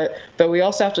about? But we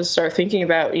also have to start thinking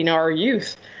about, our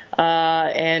youth.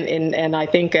 And I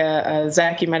think,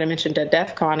 Zach, you might have mentioned at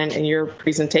DEF CON in your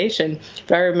presentation,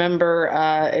 but I remember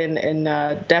in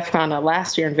DEF CON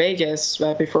last year in Vegas,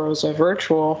 before it was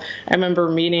virtual, I remember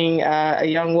meeting a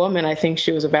young woman, I think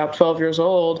she was about 12 years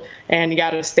old, and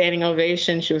got a standing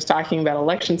ovation. She was talking about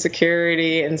election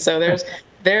security. And so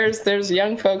there's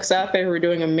young folks out there who are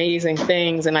doing amazing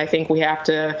things, and I think we have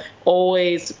to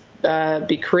always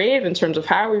be creative in terms of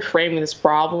how are we framing this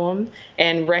problem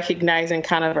and recognizing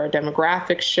kind of our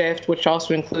demographic shift, which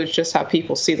also includes just how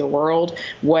people see the world,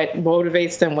 what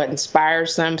motivates them, what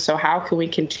inspires them. So how can we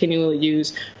continually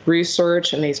use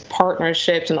research and these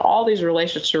partnerships and all these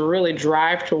relationships to really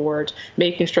drive towards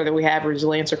making sure that we have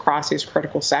resilience across these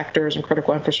critical sectors and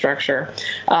critical infrastructure.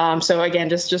 So again,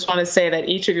 just want to say that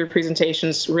each of your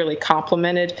presentations really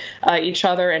complemented each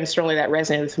other, and certainly that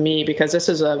resonated with me because this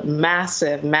is a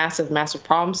massive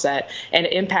problem set, and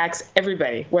it impacts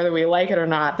everybody, whether we like it or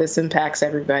not. This impacts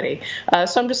everybody.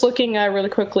 So I'm just looking really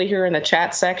quickly here in the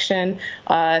chat section.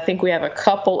 I think we have a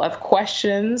couple of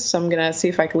questions, so I'm going to see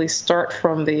if I can at least start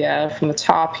from the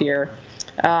top here.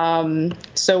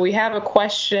 So we have a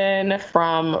question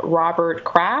from Robert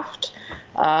Kraft.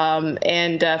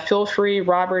 And feel free,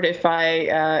 Robert, if I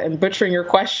am butchering your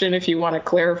question, if you want to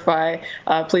clarify,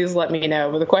 please let me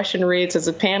know. But the question reads, does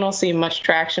the panel see much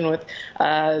traction with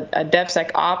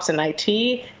DevSecOps and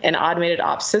IT and automated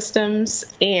ops systems?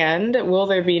 And will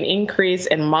there be an increase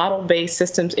in model-based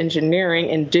systems engineering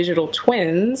and digital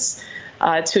twins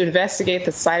to investigate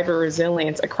the cyber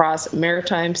resilience across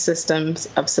maritime systems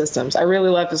of systems? I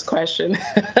really love this question.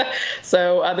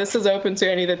 So this is open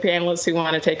to any of the panelists who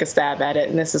want to take a stab at it,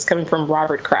 and this is coming from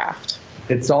Robert Kraft.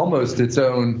 It's almost its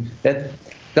own.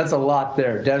 That's a lot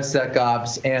there.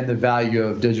 DevSecOps and the value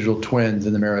of digital twins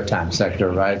in the maritime sector,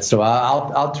 right? So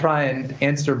I'll try and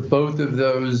answer both of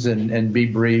those and be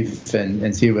brief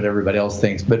and see what everybody else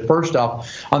thinks. But first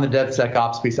off, on the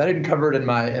DevSecOps piece, I didn't cover it in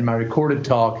my recorded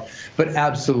talk, but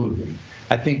absolutely.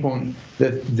 I think when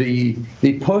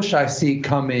the push I see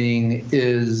coming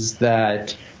is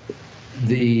that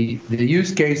the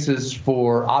use cases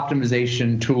for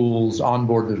optimization tools on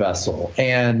board the vessel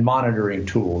and monitoring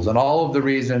tools and all of the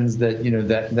reasons that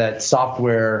that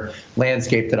software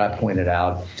landscape that I pointed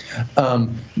out,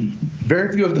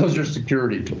 very few of those are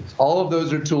security tools. All of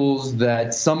those are tools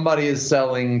that somebody is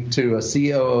selling to a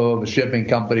COO of a shipping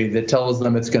company that tells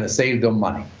them it's going to save them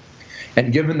money.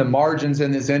 And given the margins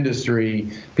in this industry,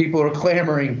 people are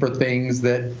clamoring for things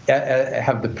that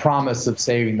have the promise of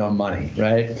saving them money,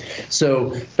 right?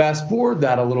 So fast forward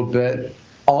that a little bit,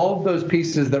 all of those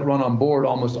pieces that run on board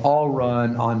almost all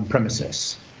run on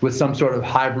premises with some sort of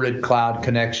hybrid cloud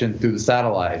connection through the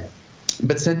satellite.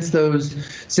 But since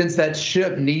that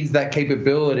ship needs that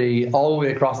capability all the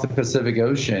way across the Pacific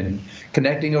Ocean,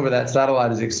 connecting over that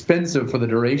satellite is expensive for the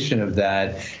duration of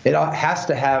that. It has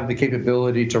to have the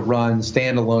capability to run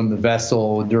standalone the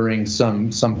vessel during some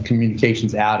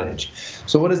communications outage.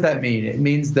 So what does that mean? It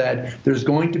means that there's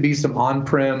going to be some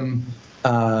on-prem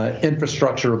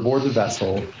infrastructure aboard the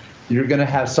vessel You're going to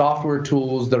have software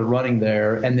tools that are running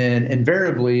there, and then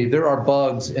invariably there are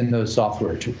bugs in those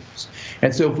software tools.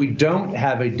 And so if we don't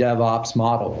have a DevOps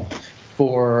model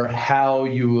for how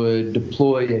you would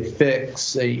deploy a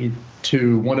fix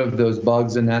to one of those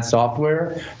bugs in that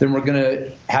software, then we're going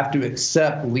to have to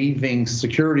accept leaving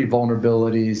security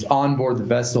vulnerabilities on board the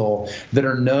vessel that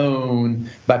are known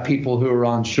by people who are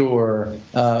on shore,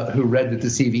 who read that the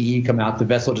CVE come out, the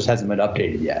vessel just hasn't been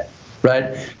updated yet.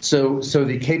 Right. So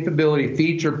the capability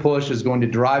feature push is going to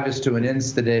drive us to an end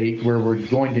state where we're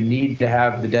going to need to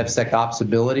have the DevSecOps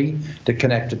ability to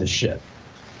connect to the ship.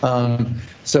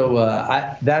 That's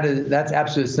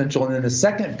absolutely essential. And then the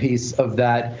second piece of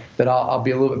that I'll be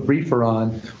a little bit briefer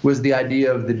on was the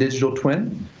idea of the digital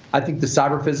twin. I think the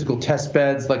cyber physical test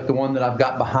beds, like the one that I've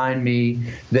got behind me,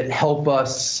 that help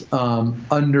us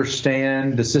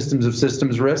understand the systems of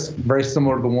systems risk, very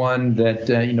similar to the one that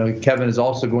Kevin is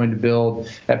also going to build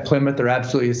at Plymouth, are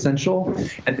absolutely essential.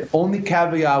 And the only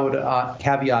caveat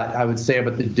I would say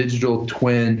about the digital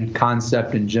twin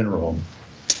concept in general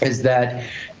is that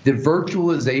the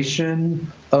virtualization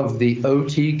of the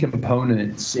OT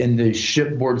components in the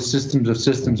shipboard systems of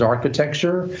systems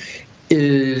architecture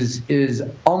is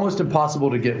almost impossible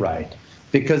to get right,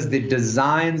 because the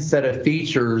design set of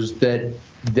features that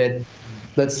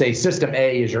let's say system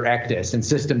A is your Ectus and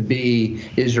system B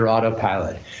is your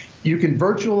autopilot. You can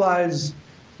virtualize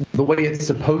the way it's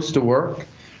supposed to work,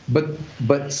 but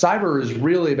cyber is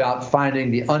really about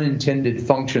finding the unintended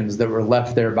functions that were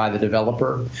left there by the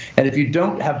developer. And if you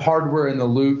don't have hardware in the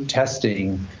loop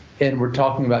testing, and we're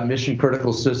talking about mission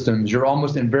critical systems, you're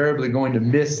almost invariably going to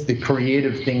miss the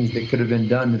creative things that could have been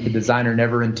done that the designer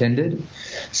never intended.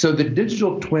 So the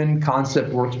digital twin concept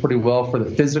works pretty well for the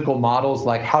physical models,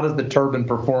 like how does the turbine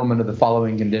perform under the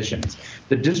following conditions?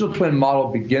 The digital twin model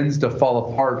begins to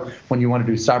fall apart when you want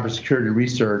to do cybersecurity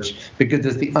research, because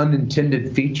it's the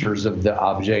unintended features of the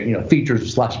object,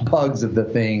 features/bugs of the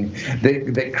thing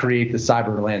that create the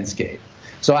cyber landscape.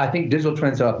 So I think digital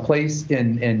twins have a place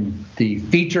in the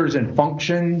features and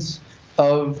functions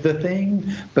of the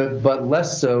thing, but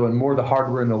less so and more the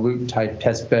hardware in the loop type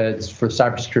test beds for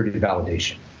cybersecurity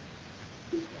validation.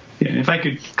 Yeah, if I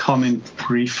could comment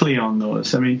briefly on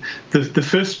those. I mean, the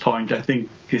first point I think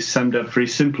is summed up very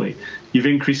simply. You've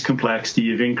increased complexity,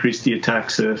 you've increased the attack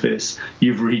surface,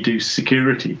 you've reduced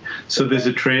security. So there's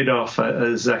a trade-off,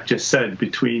 as Zach just said,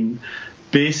 between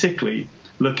basically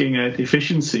looking at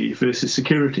efficiency versus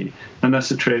security, and that's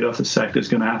a trade-off the sector is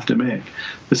going to have to make.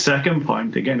 The second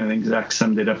point, again, I think Zach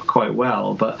summed it up quite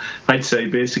well, but I'd say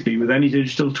basically with any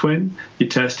digital twin, you're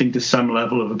testing to some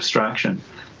level of abstraction.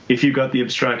 If you got the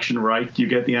abstraction right, you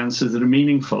get the answers that are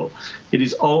meaningful. It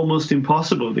is almost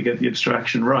impossible to get the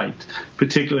abstraction right,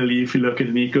 particularly if you look at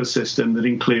an ecosystem that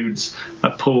includes a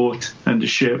port and a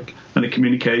ship and a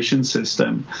communication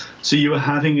system. So you are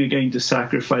having, again, to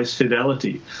sacrifice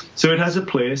fidelity. So it has a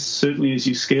place, certainly as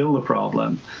you scale the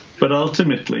problem, but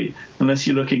ultimately, unless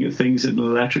you're looking at things at an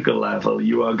electrical level,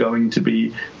 you are going to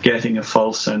be getting a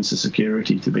false sense of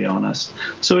security, to be honest.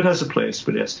 So it has a place,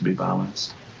 but it has to be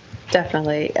balanced.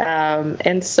 Definitely.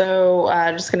 And so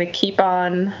just going to keep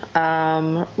on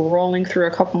rolling through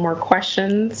a couple more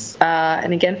questions.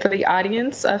 And again, for the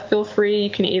audience, feel free. You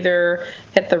can either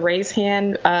hit the raise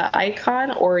hand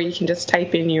icon, or you can just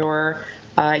type in your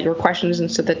questions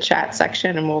into the chat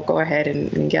section, and we'll go ahead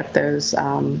and get those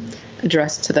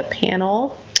addressed to the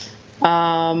panel.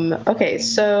 Okay,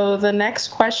 so the next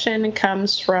question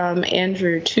comes from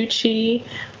Andrew Tucci.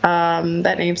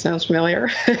 That name sounds familiar.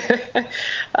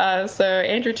 So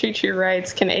Andrew Tucci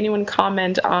writes, can anyone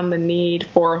comment on the need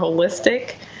for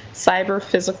holistic cyber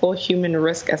physical human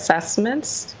risk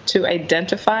assessments to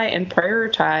identify and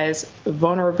prioritize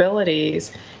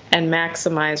vulnerabilities and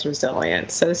maximize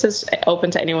resilience? So this is open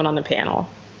to anyone on the panel.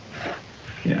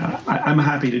 Yeah, I'm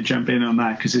happy to jump in on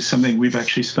that, because it's something we've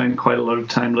actually spent quite a lot of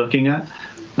time looking at.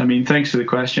 I mean, thanks for the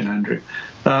question, Andrew.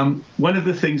 One of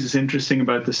the things that's interesting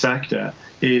about the sector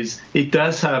is it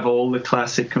does have all the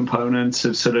classic components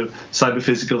of sort of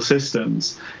cyber-physical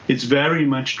systems. It's very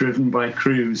much driven by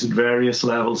crews at various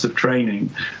levels of training,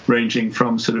 ranging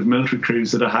from sort of military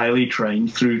crews that are highly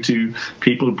trained through to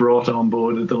people brought on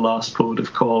board at the last port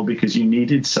of call because you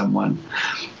needed someone.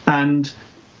 And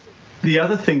the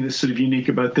other thing that's sort of unique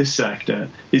about this sector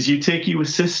is you take a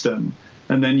system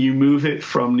and then you move it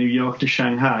from New York to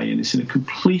Shanghai, and it's in a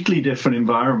completely different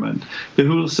environment. The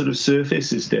whole sort of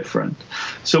surface is different.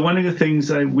 So one of the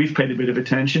things we've paid a bit of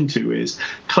attention to is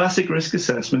classic risk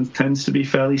assessment tends to be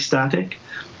fairly static.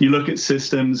 You look at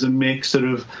systems and make sort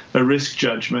of a risk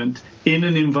judgment in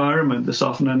an environment that's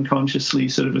often unconsciously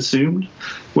sort of assumed.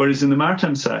 Whereas in the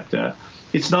maritime sector,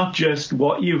 it's not just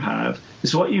what you have,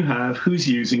 it's what you have, who's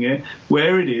using it,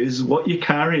 where it is, what you're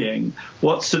carrying,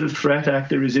 what sort of threat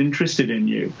actor is interested in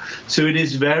you. So it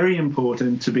is very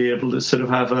important to be able to sort of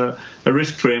have a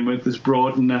risk framework that's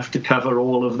broad enough to cover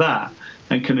all of that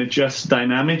and can adjust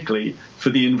dynamically for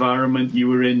the environment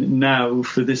you are in now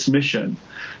for this mission.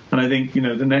 And I think,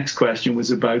 the next question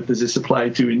was about, does this apply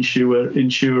to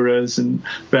insurers and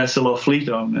vessel or fleet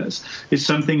owners? It's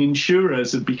something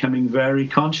insurers are becoming very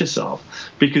conscious of.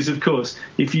 Because, of course,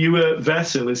 if your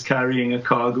vessel is carrying a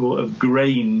cargo of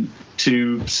grain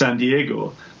to San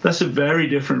Diego, that's a very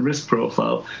different risk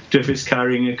profile to if it's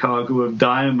carrying a cargo of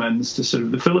diamonds to sort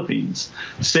of the Philippines.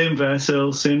 Same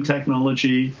vessel, same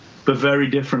technology, but very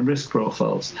different risk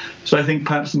profiles. So I think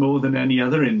perhaps more than any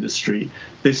other industry,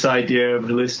 this idea of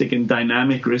holistic and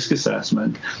dynamic risk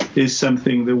assessment is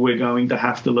something that we're going to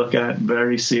have to look at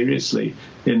very seriously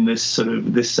in this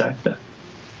sector.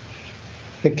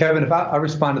 Hey, Kevin, if I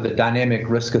respond to the dynamic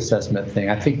risk assessment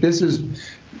thing, I think this is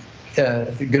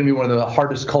going to be one of the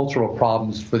hardest cultural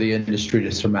problems for the industry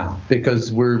to surmount,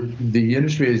 because the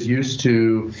industry is used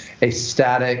to a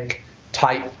static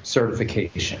type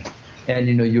certification. And,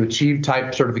 you achieve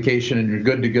type certification and you're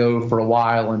good to go for a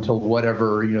while until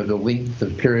whatever, the length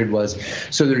of period was.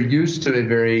 So they're used to a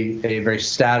very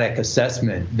static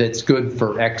assessment that's good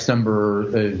for X number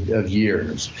of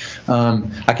years.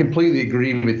 I completely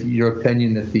agree with your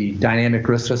opinion that the dynamic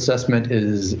risk assessment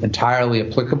is entirely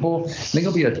applicable. I think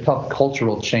it'll be a tough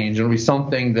cultural change. It'll be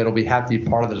something that'll have to be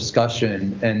part of the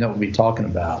discussion and that we'll be talking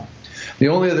about. The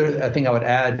only other thing I would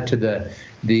add to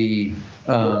the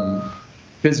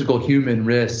physical human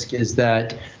risk is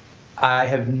that I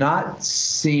have not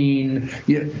seen,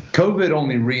 COVID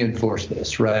only reinforced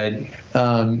this, right?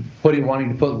 Wanting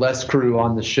to put less crew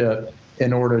on the ship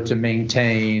in order to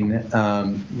maintain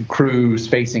crew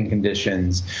spacing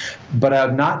conditions. But I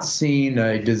have not seen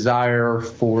a desire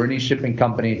for any shipping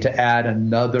company to add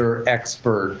another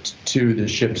expert to the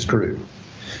ship's crew.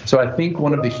 So I think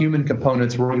one of the human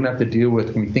components we're going to have to deal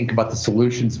with when we think about the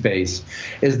solution space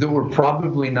is that we're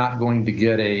probably not going to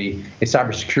get a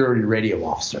cybersecurity radio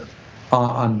officer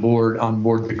on board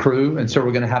the crew. And so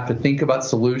we're going to have to think about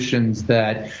solutions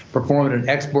that perform at an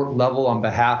expert level on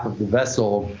behalf of the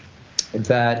vessel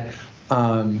that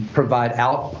provide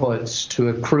outputs to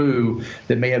a crew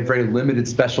that may have very limited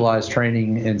specialized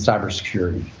training in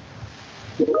cybersecurity.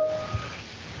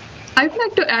 I'd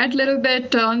like to add a little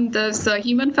bit on this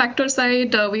human factor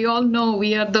side. We all know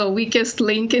we are the weakest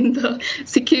link in the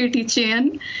security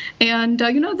chain. And,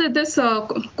 that this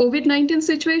COVID-19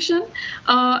 situation,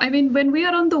 when we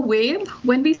are on the wave,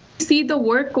 when we see the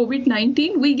word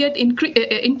COVID-19, we get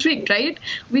intrigued, right?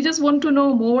 We just want to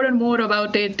know more and more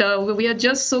about it. We are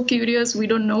just so curious. We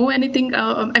don't know anything,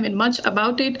 much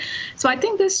about it. So I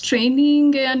think this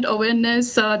training and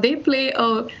awareness, they play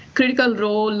a critical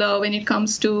role when it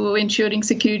comes to ensuring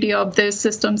security of these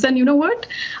systems. And you know what?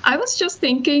 I was just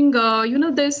thinking, due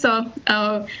to this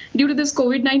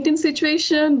COVID-19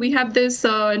 situation, we have this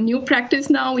new practice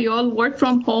now. We all work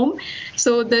from home.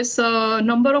 So this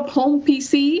number of home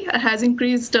PC has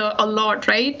increased a lot,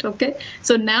 right? Okay.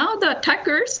 So now the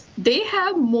attackers, they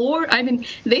have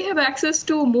they have access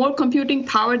to more computing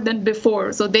power than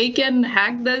before. So they can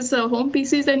hack these home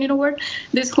PCs. And you know what?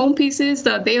 These home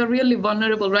PCs, they are really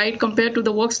vulnerable, right? Compared to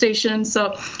the workstations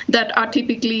that are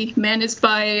typically managed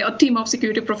by a team of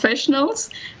security professionals.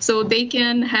 So they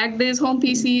can hack these home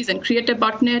PCs and create a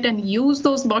botnet and use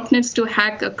those botnets to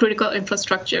hack critical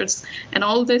infrastructures. And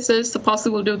all this is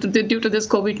possible due to this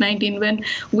COVID-19. When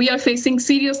we are facing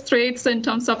serious threats in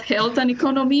terms of health and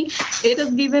economy, it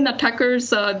has given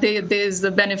attackers these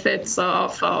benefits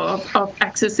of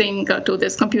accessing to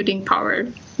this computing power.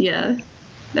 Yeah.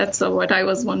 That's what I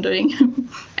was wondering.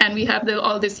 And we have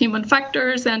all these human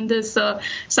factors and this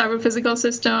cyber physical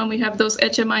system. We have those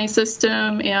HMI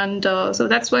system. And so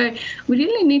that's why we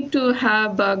really need to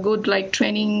have a good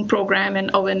training program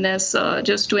and awareness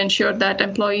just to ensure that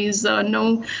employees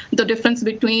know the difference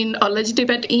between a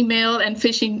legitimate email and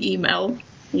phishing email.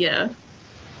 Yeah.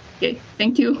 Okay.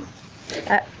 Thank you.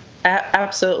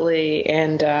 Absolutely.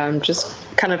 And just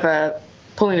kind of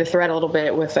pulling the thread a little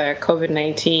bit with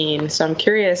COVID-19. So I'm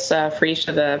curious for each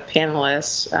of the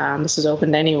panelists, this is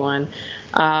open to anyone,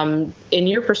 in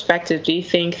your perspective, do you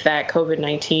think that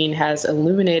COVID-19 has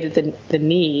illuminated the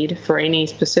need for any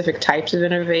specific types of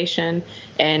innovation?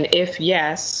 And if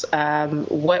yes,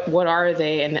 what are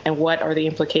they and what are the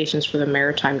implications for the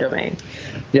maritime domain?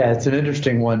 Yeah, it's an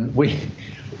interesting one.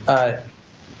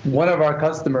 One of our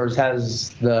customers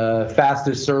has the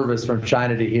fastest service from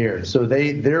China to here. So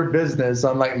their business,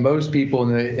 unlike most people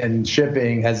in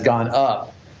shipping, has gone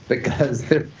up because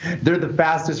they're the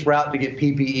fastest route to get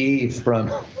PPE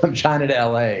from China to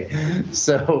LA.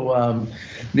 So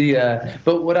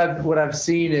but what I've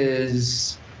seen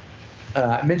is,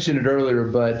 I mentioned it earlier,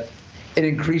 but an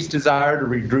increased desire to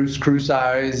reduce crew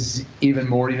size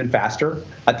even faster.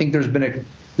 I think there's been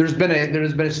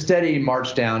a steady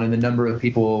march down in the number of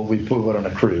people we put on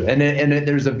a crew, and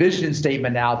there's a vision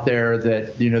statement out there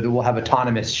that that we'll have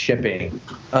autonomous shipping.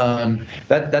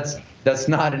 That's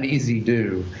not an easy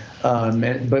do,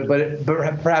 but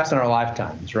perhaps in our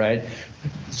lifetimes, right?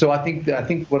 So I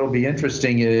think what'll be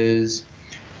interesting is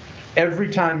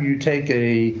every time you take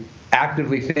a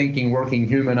actively thinking, working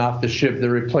human off the ship, they're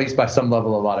replaced by some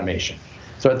level of automation.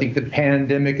 So I think the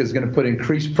pandemic is going to put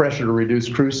increased pressure to reduce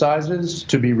crew sizes,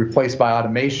 to be replaced by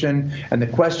automation. And the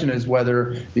question is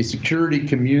whether the security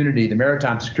community, the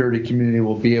maritime security community,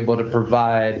 will be able to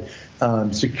provide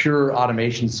secure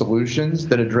automation solutions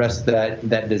that address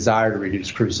that desire to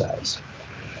reduce crew size.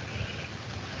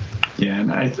 Yeah,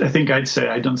 and I think I'd say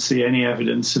I don't see any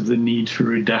evidence of the need for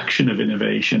reduction of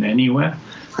innovation anywhere.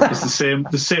 Because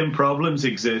the same problems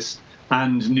exist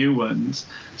and new ones.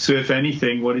 So if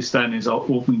anything, what it's done is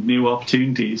opened new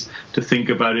opportunities to think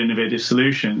about innovative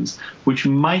solutions, which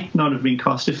might not have been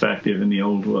cost effective in the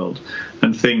old world.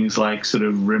 And things like sort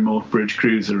of remote bridge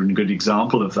crews are a good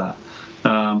example of that.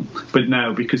 But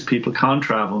now, because people can't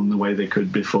travel in the way they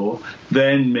could before,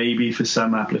 then maybe for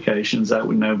some applications that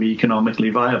would now be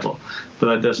economically viable. But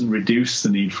that doesn't reduce the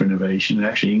need for innovation. It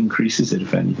actually increases it,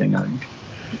 if anything, I think.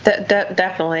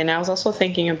 Definitely. And I was also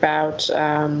thinking about,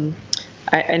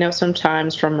 I know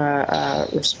sometimes from a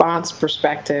response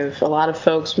perspective, a lot of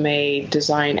folks may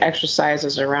design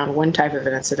exercises around one type of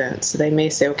an incident. So they may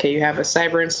say, okay, you have a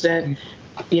cyber incident,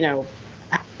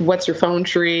 what's your phone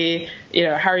tree?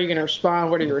 How are you going to respond?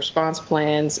 What are your response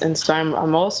plans? And so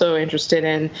I'm also interested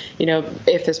in,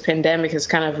 if this pandemic is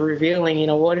kind of revealing,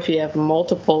 what if you have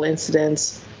multiple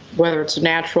incidents, whether it's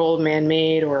natural,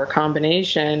 man-made, or a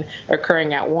combination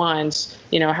occurring at once,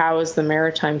 how is the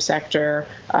maritime sector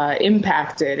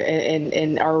impacted?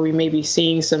 And are we maybe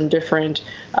seeing some different,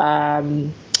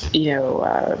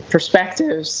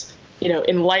 perspectives,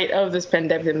 in light of this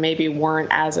pandemic that maybe weren't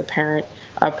as apparent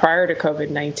prior to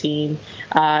COVID-19?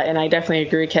 And I definitely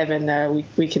agree, Kevin,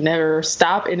 we can never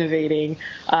stop innovating,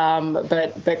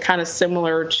 but kind of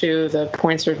similar to the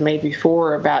points that were made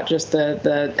before about just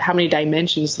the how many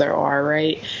dimensions there are,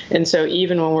 right? And so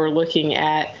even when we're looking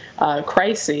at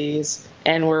crises,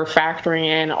 and we're factoring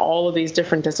in all of these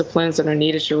different disciplines that are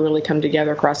needed to really come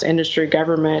together across industry,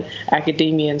 government,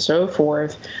 academia, and so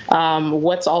forth.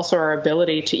 What's also our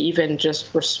ability to even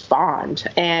just respond?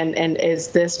 And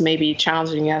is this maybe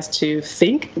challenging us to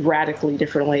think radically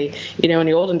differently? In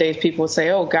the olden days, people would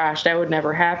say, oh, gosh, that would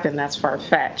never happen. That's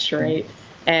far-fetched, right?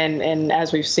 And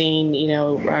as we've seen,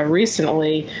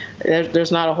 recently,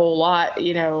 there's not a whole lot,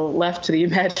 left to the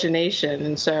imagination.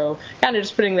 And so kind of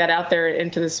just putting that out there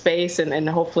into the space, and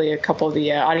hopefully a couple of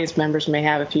the audience members may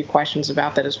have a few questions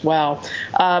about that as well.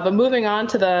 But moving on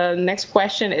to the next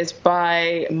question is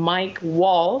by Mike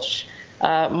Walsh.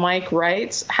 Mike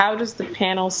writes, how does the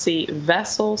panel see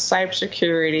vessel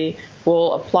cybersecurity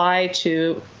will apply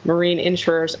to marine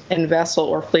insurers and vessel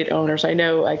or fleet owners? I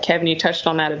know, Kevin, you touched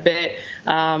on that a bit,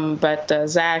 but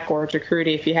Zach or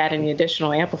Jakriti, if you had any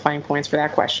additional amplifying points for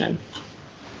that question.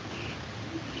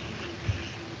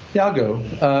 Yeah, I'll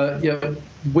go.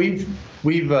 We've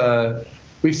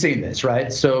seen this,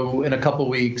 right? So in a couple of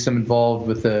weeks, I'm involved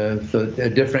with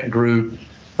a different group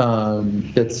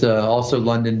that's also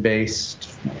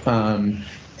London-based,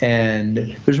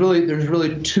 and there's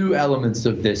really two elements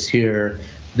of this here.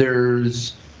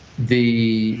 There's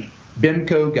the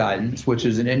BIMCO guidance, which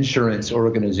is an insurance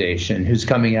organization, who's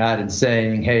coming out and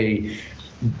saying, hey,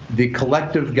 the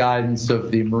collective guidance of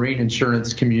the marine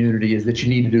insurance community is that you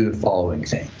need to do the following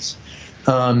things.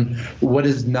 What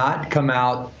has not come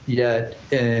out yet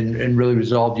and really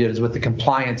resolved yet is what the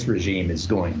compliance regime is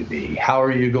going to be. How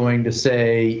are you going to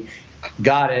say,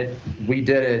 got it, we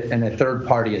did it, and a third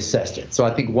party assessed it? So I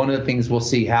think one of the things we'll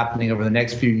see happening over the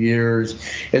next few years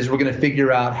is we're going to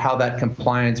figure out how that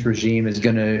compliance regime is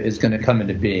going to come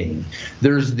into being.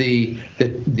 There's the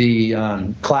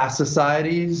class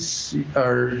societies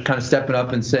are kind of stepping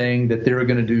up and saying that they're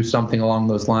going to do something along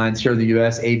those lines. Here in the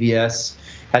U.S., ABS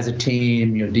has a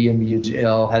team,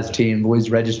 DMUL has a team, Lloyd's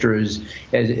Register is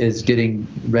getting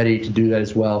ready to do that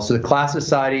as well. So the class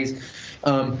societies,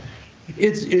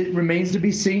 It remains to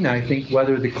be seen, I think,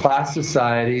 whether the class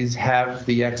societies have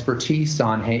the expertise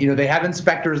on hand. They have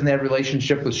inspectors and they have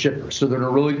relationship with shippers, so they're in a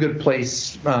really good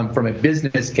place from a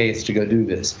business case to go do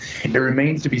this. It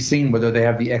remains to be seen whether they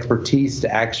have the expertise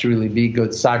to actually be good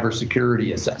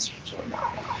cybersecurity assessors or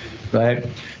not, right?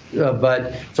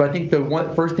 So I think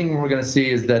the first thing we're going to see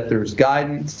is that there's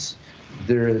guidance.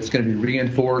 It's going to be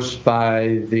reinforced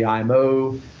by the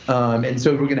IMO. And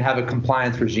so we're going to have a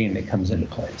compliance regime that comes into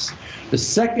place. The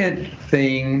second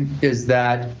thing is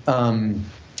that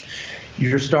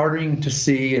you're starting to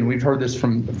see, and we've heard this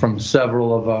from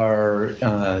several of our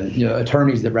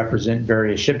attorneys that represent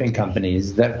various shipping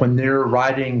companies, that when they're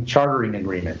writing chartering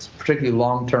agreements, particularly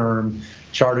long-term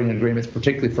chartering agreements,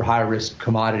 particularly for high-risk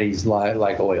commodities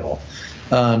like oil,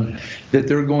 that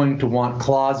they're going to want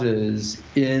clauses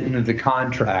in the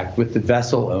contract with the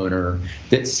vessel owner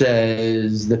that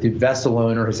says that the vessel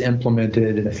owner has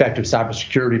implemented an effective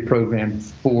cybersecurity program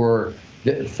for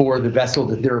the vessel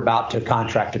that they're about to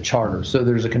contract to charter. So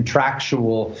there's a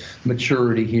contractual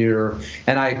maturity here.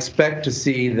 And I expect to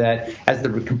see that as the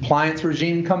compliance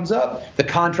regime comes up, the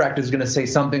contract is going to say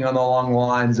something along the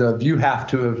lines of, you have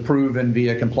to have proven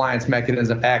via compliance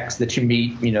mechanism X that you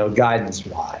meet, guidance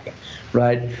Y.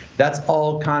 Right, that's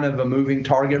all kind of a moving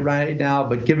target right now,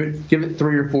 but give it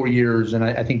 3 or 4 years, and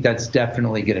I think that's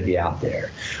definitely going to be out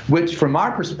there. Which, from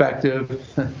our perspective,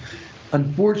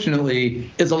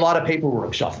 unfortunately, is a lot of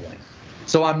paperwork shuffling.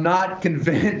 So I'm not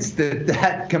convinced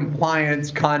that compliance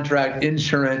contract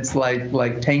insurance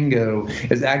like Tango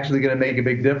is actually going to make a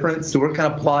big difference. So we're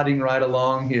kind of plodding right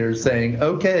along here, saying,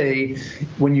 okay,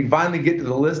 when you finally get to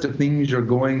the list of things you're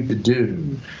going to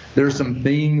do, there's some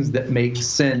things that make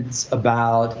sense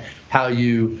about how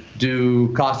you do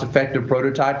cost-effective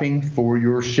prototyping for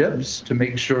your ships to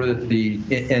make sure that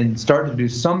and start to do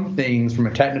some things from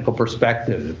a technical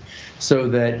perspective so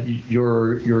that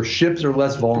your ships are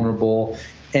less vulnerable.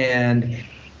 And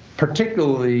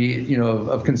particularly,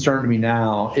 of concern to me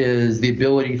now is the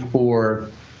ability for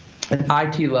an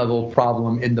IT level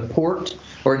problem in the port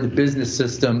or in the business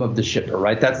system of the shipper,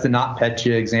 right? That's the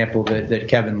NotPetya example that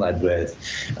Kevin led with.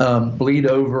 Bleed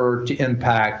over to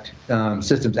impact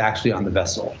systems actually on the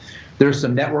vessel. There's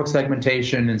some network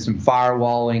segmentation and some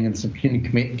firewalling and some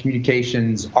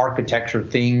communications architecture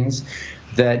things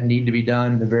that need to be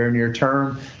done in the very near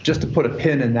term, just to put a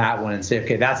pin in that one and say,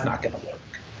 okay, that's not going to work.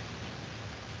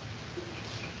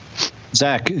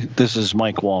 Zach, this is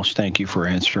Mike Walsh. Thank you for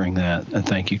answering that, and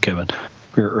thank you, Kevin,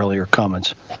 for your earlier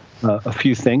comments. A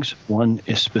few things. One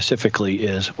is specifically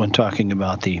is when talking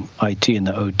about the IT and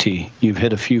the OT, you've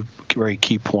hit a few very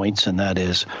key points, and that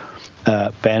is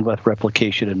bandwidth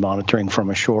replication and monitoring from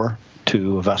ashore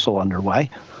to a vessel underway.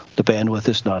 The bandwidth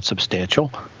is not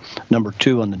substantial. Number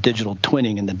two, on the digital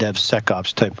twinning and the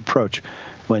DevSecOps type approach,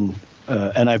 and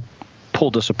I've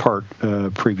pulled this apart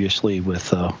previously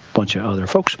with a bunch of other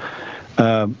folks.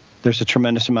 There's a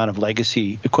tremendous amount of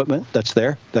legacy equipment that's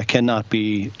there that cannot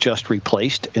be just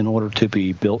replaced in order to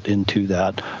be built into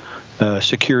that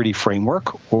security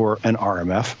framework or an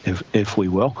RMF, if we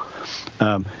will.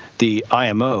 The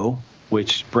IMO,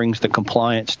 which brings the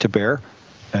compliance to bear,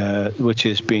 which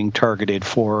is being targeted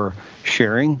for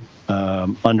sharing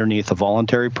underneath a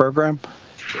voluntary program,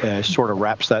 sort of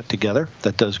wraps that together.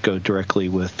 That does go directly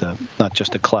with not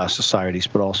just the class societies,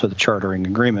 but also the chartering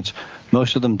agreements.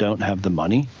 Most of them don't have the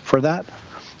money for that.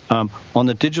 On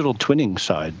the digital twinning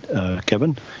side,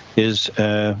 Kevin, is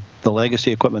the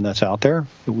legacy equipment that's out there.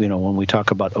 When we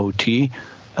talk about OT,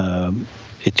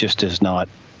 it just is not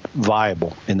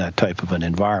viable in that type of an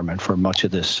environment for much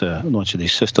of these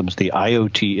systems. The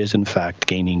IoT is in fact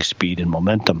gaining speed and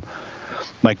momentum.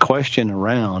 My question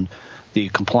around the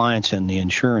compliance and the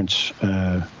insurance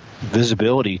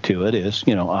visibility to it is,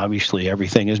 obviously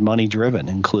everything is money driven,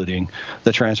 including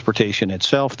the transportation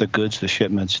itself, the goods, the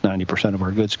shipments. 90% of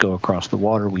our goods go across the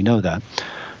water. We know that.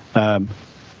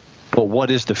 But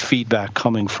what is the feedback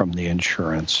coming from the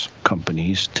insurance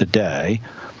companies today,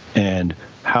 and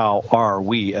how are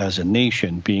we as a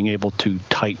nation being able to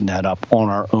tighten that up on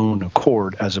our own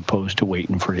accord as opposed to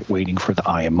waiting for the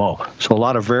IMO? So a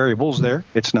lot of variables there.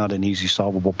 It's not an easy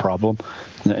solvable problem.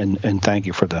 And thank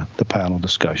you for the panel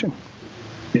discussion.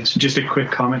 Yes, just a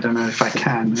quick comment on that, if I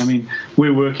can. I mean,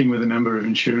 we're working with a number of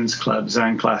insurance clubs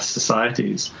and class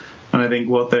societies. And I think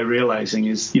what they're realizing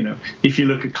is, if you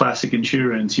look at classic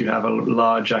insurance, you have a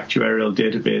large actuarial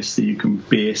database that you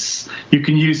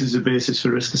can use as a basis for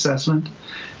risk assessment.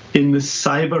 In the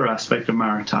cyber aspect of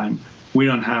maritime, we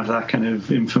don't have that kind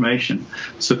of information.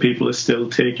 So people are still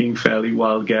taking fairly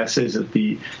wild guesses at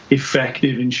the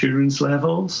effective insurance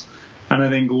levels. And I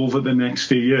think over the next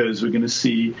few years, we're going to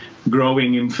see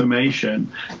growing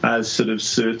information as sort of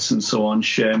certs and so on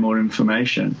share more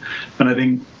information. And I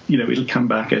think, it'll come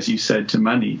back, as you said, to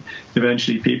money.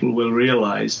 Eventually, people will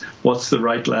realize what's the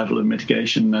right level of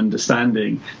mitigation and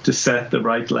understanding to set the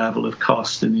right level of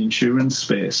cost in the insurance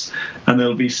space. And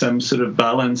there'll be some sort of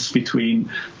balance between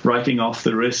writing off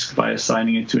the risk by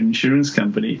assigning it to an insurance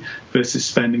company versus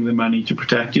spending the money to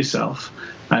protect yourself.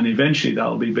 And eventually,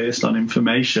 that'll be based on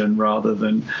information rather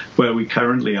than where we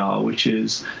currently are, which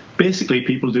is basically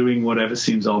people doing whatever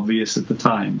seems obvious at the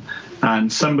time.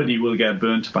 And somebody will get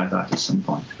burnt by that at some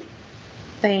point.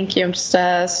 Thank you. I'm just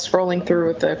scrolling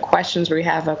through the questions. We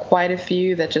have quite a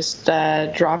few that just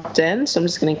dropped in, so I'm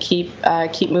just going to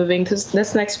keep moving.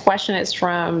 This next question is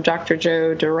from Dr.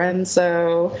 Joe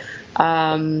Dorenzo,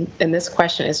 and this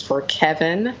question is for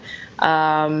Kevin.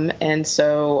 And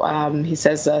so he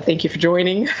says, thank you for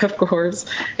joining, of course.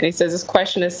 And he says, this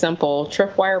question is simple.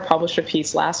 Tripwire published a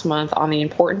piece last month on the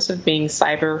importance of being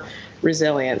cyber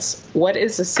resilience. What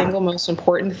is the single most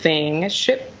important thing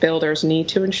shipbuilders need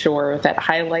to ensure that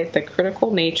highlight the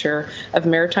critical nature of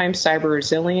maritime cyber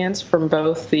resilience from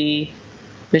both the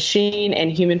machine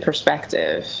and human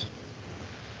perspective?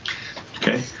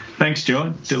 Okay. Thanks,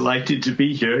 John. Delighted to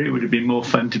be here. It would have been more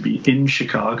fun to be in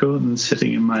Chicago than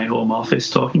sitting in my home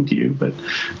office talking to you, but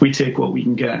we take what we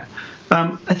can get.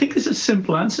 I think there's a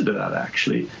simple answer to that,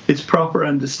 actually. It's proper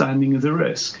understanding of the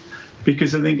risk.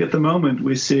 Because I think at the moment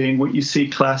we're seeing what you see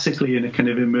classically in a kind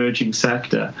of emerging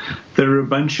sector. There are a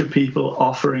bunch of people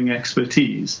offering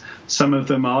expertise. Some of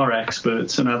them are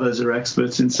experts and others are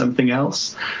experts in something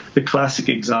else. The classic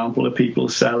example are people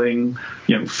selling,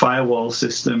 firewall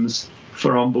systems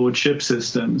for onboard ship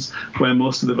systems where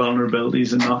most of the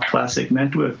vulnerabilities are not classic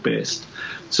network based.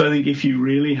 So I think if you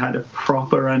really had a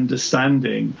proper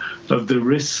understanding of the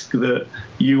risk that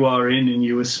you are in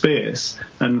your space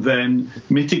and then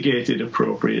mitigate it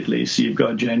appropriately so you've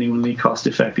got a genuinely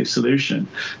cost-effective solution,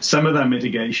 some of that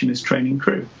mitigation is training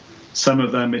crew. Some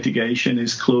of that mitigation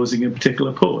is closing a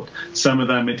particular port. Some of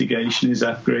that mitigation is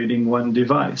upgrading one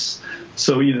device.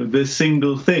 So, the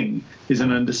single thing is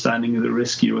an understanding of the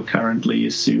risk you are currently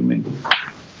assuming.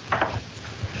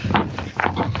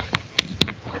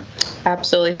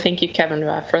 Absolutely. Thank you, Kevin,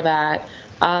 for that.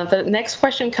 The next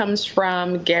question comes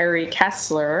from Gary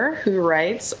Kessler, who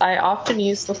writes, I often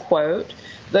use the quote,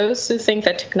 those who think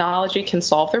that technology can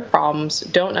solve their problems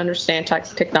don't understand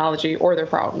technology or their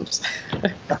problems.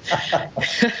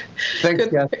 Thanks,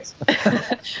 guys.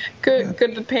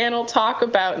 Could the panel talk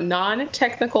about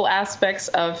non-technical aspects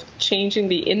of changing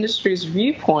the industry's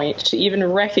viewpoint to even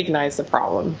recognize the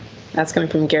problem? That's coming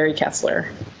from Gary Kessler.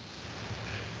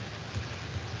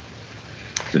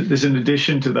 There's an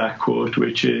addition to that quote,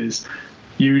 which is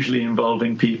usually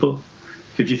involving people.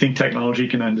 If you think technology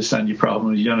can understand your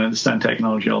problems, you don't understand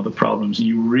technology or the problems, and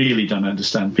you really don't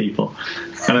understand people.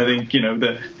 And I think,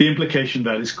 the implication of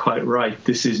that is quite right.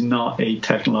 This is not a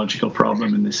technological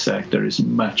problem in this sector. It's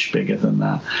much bigger than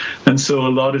that. And so a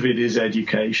lot of it is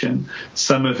education.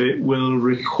 Some of it will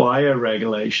require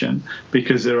regulation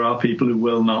because there are people who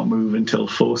will not move until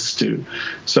forced to.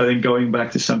 So I think going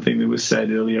back to something that was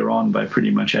said earlier on by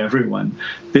pretty much everyone,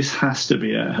 this has to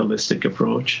be a holistic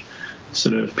approach.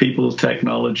 Sort of people,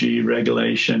 technology,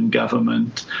 regulation,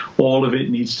 government, all of it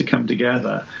needs to come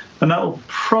together. And that will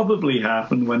probably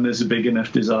happen when there's a big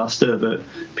enough disaster that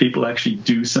people actually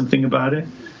do something about it.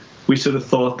 We sort of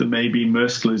thought that maybe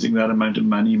Maersk losing that amount of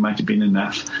money might have been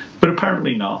enough, but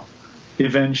apparently not.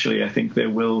 Eventually, I think there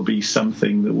will be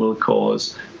something that will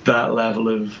cause that level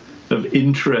of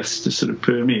interest to sort of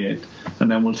permeate, and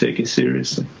then we'll take it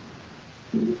seriously.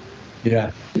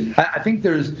 Yeah, I think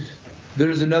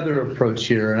there's another approach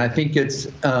here, and I think it's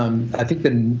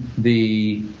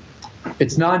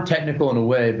it's non-technical in a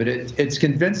way, but it's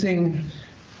convincing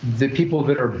the people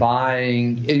that are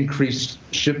buying increased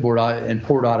shipboard and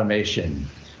port automation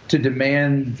to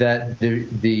demand that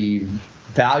the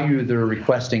value they're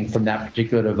requesting from that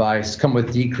particular device come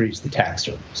with decreased attack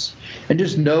surface, and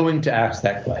just knowing to ask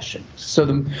that question. So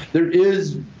there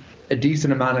is a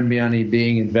decent amount of money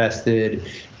being invested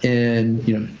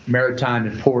in maritime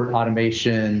and port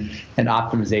automation and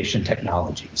optimization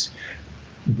technologies.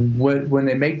 When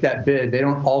they make that bid, they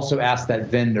don't also ask that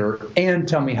vendor, and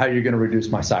tell me how you're going to reduce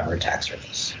my cyber attack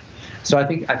surface. So I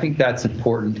think that's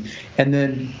important. And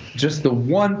then just the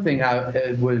one thing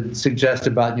I would suggest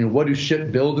about what do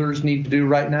shipbuilders need to do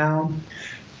right now,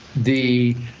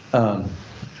 the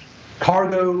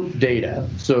cargo data.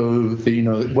 So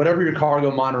whatever your cargo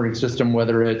monitoring system,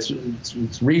 whether it's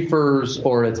reefers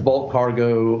or it's bulk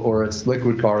cargo or it's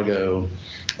liquid cargo,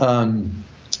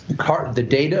 the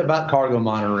data about cargo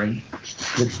monitoring,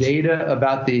 the data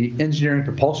about the engineering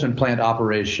propulsion plant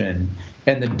operation,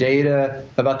 and the data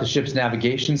about the ship's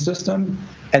navigation system,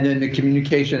 and then the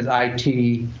communications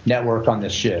IT network on the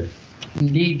ship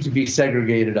need to be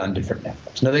segregated on different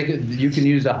networks. Now, you can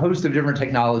use a host of different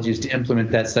technologies to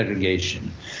implement that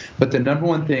segregation. But the number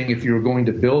one thing, if you're going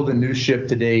to build a new ship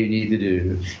today, you need to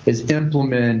do is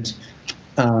implement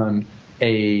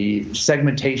a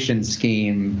segmentation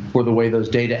scheme for the way those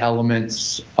data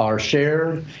elements are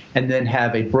shared, and then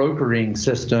have a brokering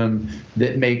system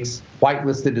that makes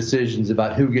whitelisted decisions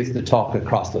about who gets to talk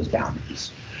across those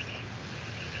boundaries.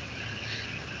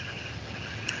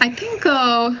 I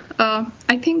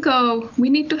think we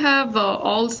need to have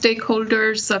all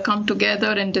stakeholders come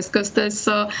together and discuss this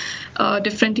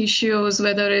different issues,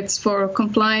 whether it's for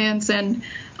compliance and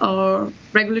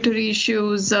regulatory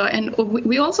issues, and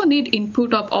we also need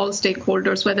input of all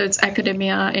stakeholders, whether it's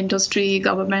academia, industry,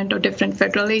 government, or different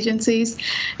federal agencies.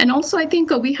 And also, I think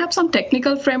we have some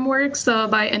technical frameworks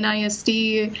by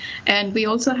NIST, and we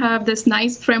also have this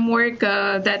NICE framework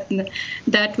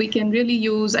that we can really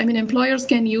use. I mean, employers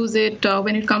can use it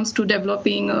when it comes to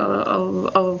developing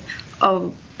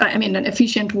an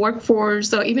efficient workforce.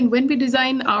 So even when we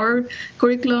design our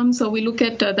curriculum, so we look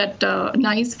at that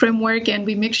NICE framework, and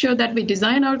we make sure that we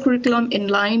design our curriculum in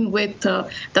line with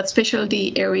that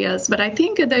specialty areas. But I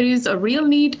think there is a real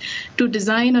need to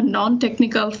design a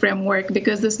non-technical framework,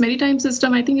 because this maritime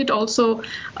system, I think it also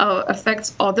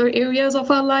affects other areas of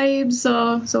our lives.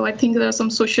 So I think there are some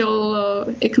social,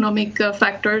 economic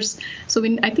factors. So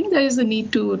I think there is a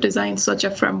need to design such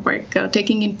a framework,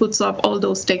 taking inputs of all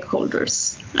those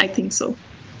stakeholders. I think so.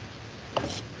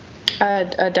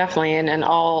 Definitely, and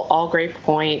all great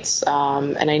points.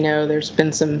 And I know there's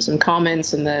been some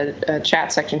comments in the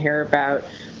chat section here about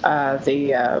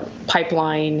the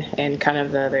pipeline and kind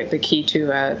of the key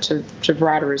to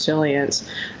broader resilience.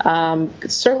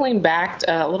 Circling back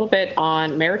a little bit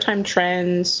on maritime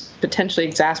trends potentially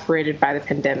exacerbated by the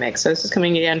pandemic. So this is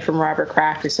coming again from Robert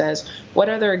Kraft, who says, what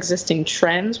other existing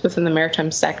trends within the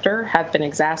maritime sector have been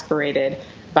exacerbated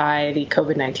by the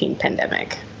COVID-19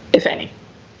 pandemic, if any?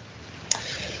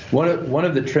 One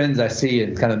of the trends I see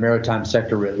in kind of the maritime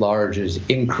sector writ large is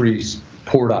increased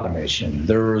port automation.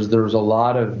 There's a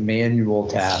lot of manual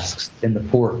tasks in the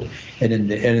port and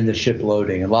in the ship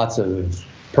loading, and lots of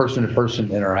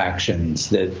person-to-person interactions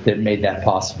that made that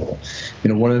possible.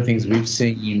 One of the things we've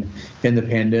seen in the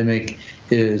pandemic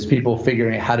is people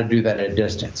figuring out how to do that at a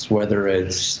distance, whether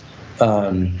it's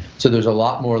so there's a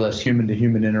lot more or less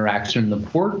human-to-human interaction in the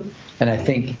port, and I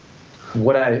think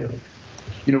one of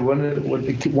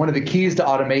the keys to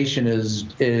automation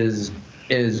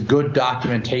is good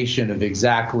documentation of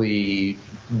exactly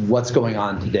what's going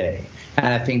on today. And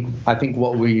I think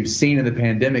what we've seen in the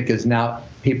pandemic is now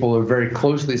people are very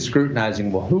closely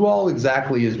scrutinizing, well, who all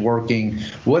exactly is working,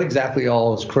 what exactly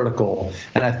all is critical.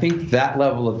 And I think that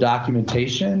level of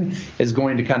documentation is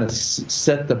going to kind of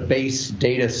set the base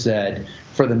data set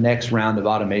for the next round of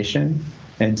automation.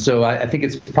 And so I think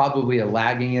it's probably a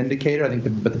lagging indicator. I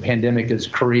think but the pandemic has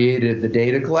created the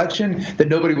data collection that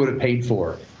nobody would have paid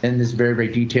for in this very, very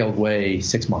detailed way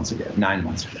 6 months ago, 9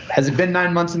 months ago. Has it been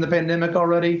 9 months in the pandemic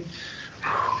already?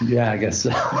 Yeah, I guess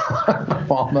so.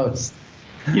 Almost.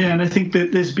 Yeah, and I think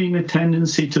that there's been a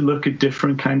tendency to look at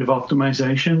different kind of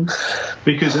optimizations,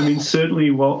 because,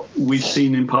 certainly what we've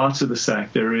seen in parts of the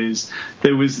sector is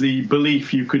there was the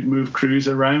belief you could move crews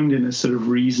around in a sort of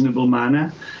reasonable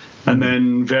manner. And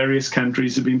then various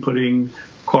countries have been putting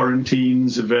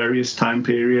quarantines of various time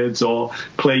periods, or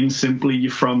plain simply,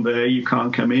 you're from there, you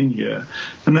can't come in here.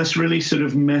 And that's really sort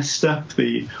of messed up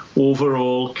the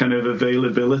overall kind of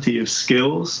availability of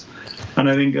skills. And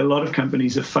I think a lot of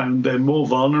companies have found they're more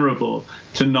vulnerable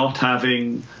to not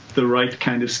having the right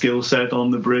kind of skill set on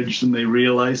the bridge than they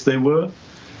realized they were.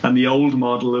 And the old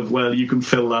model of, well, you can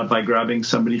fill that by grabbing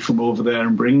somebody from over there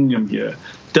and bringing them here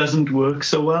doesn't work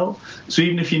so well. So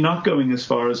even if you're not going as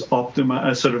far as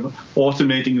sort of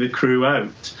automating the crew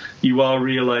out, you are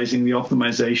realizing the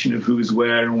optimization of who's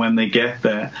where and when they get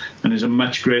there, and there's a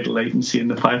much greater latency in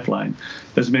the pipeline.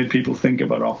 Has made people think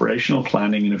about operational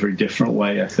planning in a very different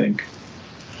way, I think.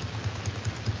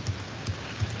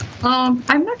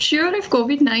 I'm not sure if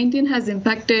COVID-19 has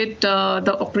impacted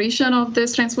the operation of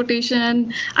this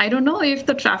transportation. I don't know if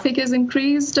the traffic has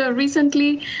increased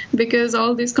recently, because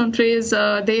all these countries,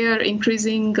 they are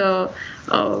increasing, they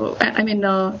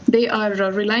are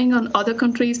relying on other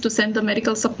countries to send the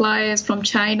medical supplies from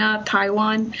China,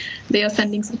 Taiwan. They are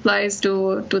sending supplies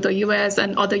to the US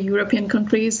and other European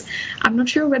countries. I'm not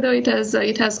sure whether it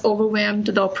has overwhelmed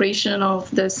the operation of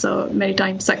this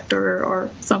maritime sector or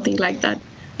something like that.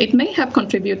 it may have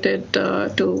contributed to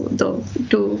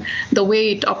the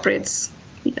way it operates.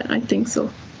 Yeah, I think so.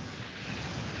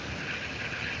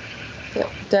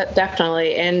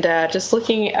 Definitely. And just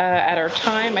looking at our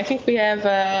time, I think we have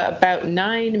about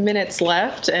 9 minutes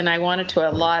left, and I wanted to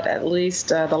allot at least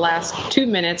the last 2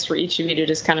 minutes for each of you to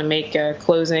just kind of make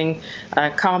closing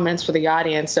comments for the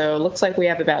audience. So it looks like we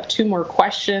have about 2 more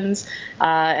questions,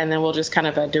 and then we'll just kind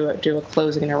of do a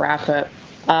closing and a wrap up.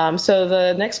 So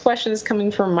the next question is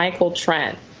coming from Michael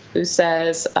Trent, who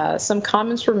says, some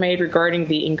comments were made regarding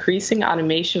the increasing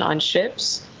automation on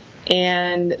ships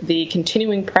and the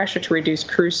continuing pressure to reduce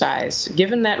crew size.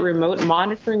 Given that remote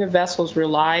monitoring of vessels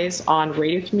relies on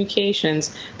radio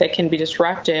communications that can be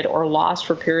disrupted or lost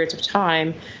for periods of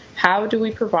time, how do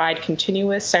we provide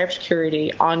continuous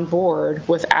cybersecurity on board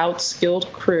without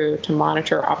skilled crew to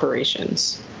monitor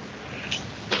operations?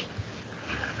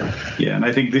 Yeah, and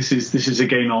I think this is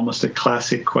again almost a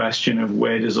classic question of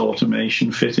where does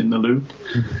automation fit in the loop?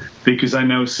 Because I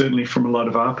know certainly from a lot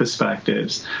of our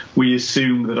perspectives, we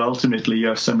assume that ultimately you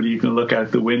have somebody who can look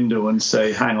out the window and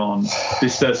say, hang on,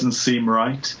 this doesn't seem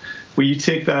right. Well, you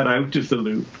take that out of the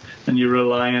loop and you're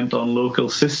reliant on local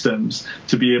systems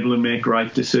to be able to make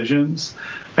right decisions.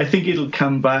 I think it'll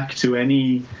come back to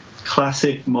any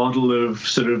classic model of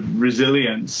sort of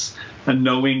resilience and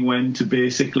knowing when to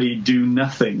basically do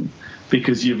nothing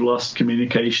because you've lost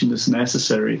communication that's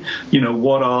necessary. You know,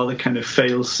 what are the kind of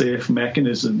fail-safe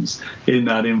mechanisms in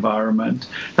that environment?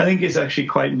 I think it's actually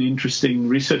quite an interesting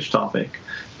research topic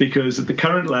because at the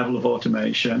current level of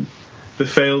automation, the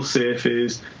fail-safe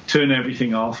is turn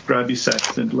everything off, grab your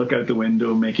sextant, look out the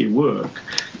window, make it work.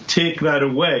 Take that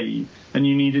away, and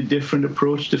you need a different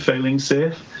approach to failing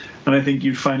safe. And I think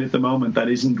you'd find at the moment that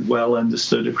isn't well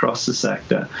understood across the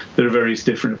sector. There are various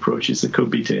different approaches that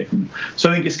could be taken. So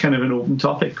I think it's kind of an open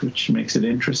topic, which makes it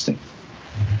interesting.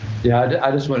 Yeah, I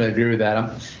just want to agree with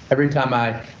that. Every time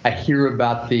I hear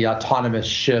about the autonomous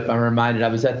ship, I'm reminded I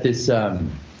was at this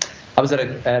I was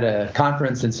at a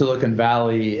conference in Silicon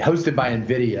Valley hosted by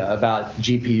NVIDIA about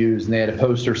GPUs, and they had a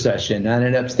poster session. I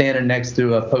ended up standing next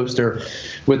to a poster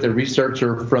with a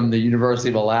researcher from the University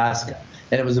of Alaska.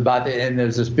 And it was about, and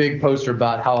there's this big poster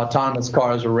about how autonomous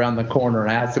cars are around the corner.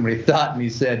 And I asked him what he thought, and he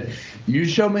said, you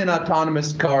show me an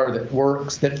autonomous car that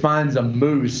works, that finds a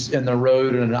moose in the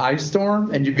road in an ice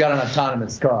storm, and you've got an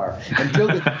autonomous car. Until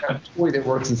there's a toy that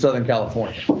works in Southern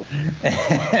California.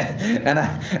 and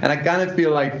I kind of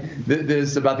feel like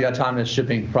this about the autonomous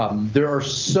shipping problem. There are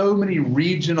so many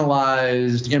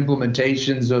regionalized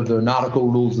implementations of the nautical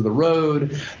rules of the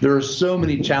road. There are so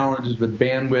many challenges with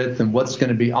bandwidth and what's going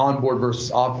to be onboard versus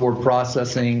offboard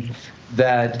processing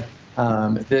that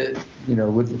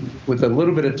with a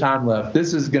little bit of time left,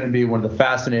 this is going to be one of the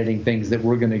fascinating things that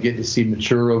we're going to get to see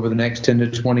mature over the next 10 to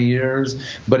 20 years,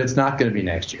 but it's not going to be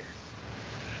next year.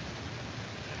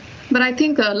 But I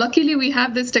think luckily we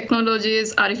have these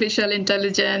technologies, artificial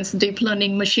intelligence, deep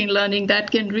learning, machine learning,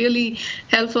 that can really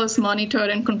help us monitor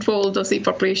and control those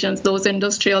operations, those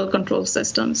industrial control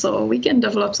systems. So we can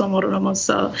develop some autonomous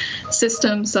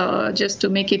systems just to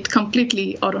make it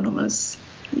completely autonomous.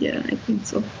 Yeah, I think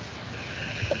so.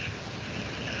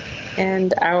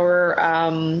 And our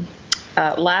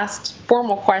last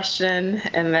formal question,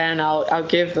 and then I'll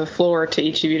give the floor to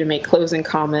each of you to make closing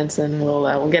comments, and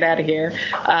we'll get out of here.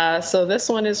 So this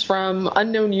one is from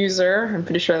unknown user. I'm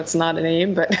pretty sure that's not a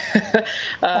name, but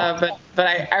I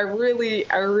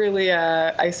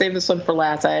saved this one for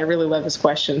last. I really love this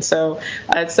question. So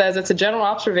it says, it's a general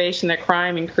observation that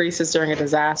crime increases during a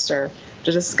disaster.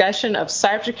 The discussion of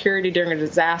cybersecurity during a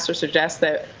disaster suggests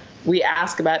that we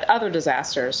ask about other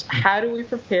disasters. How do we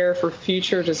prepare for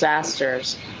future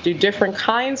disasters? Do different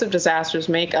kinds of disasters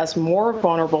make us more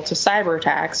vulnerable to cyber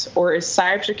attacks, or is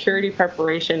cybersecurity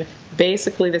preparation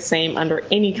basically the same under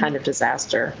any kind of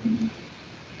disaster?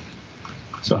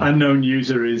 So unknown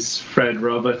user is Fred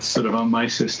Roberts, sort of on my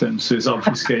system, so his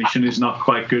obfuscation is not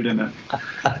quite good enough.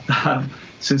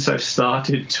 Since I've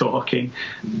started talking.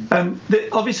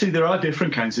 Obviously, there are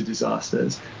different kinds of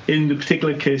disasters. In the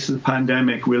particular case of the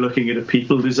pandemic, we're looking at a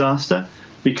people disaster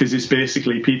because it's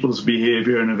basically people's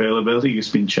behavior and availability has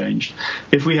been changed.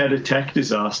 If we had a tech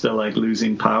disaster like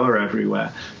losing power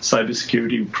everywhere,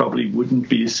 cybersecurity probably wouldn't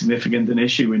be as significant an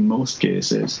issue in most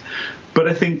cases. But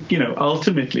I think,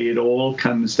 ultimately it all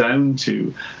comes down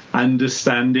to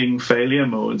understanding failure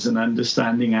modes and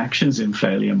understanding actions in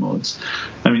failure modes.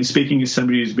 I mean, speaking as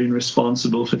somebody who's been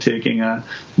responsible for taking a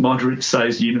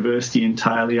moderate-sized university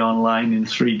entirely online in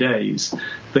 3 days,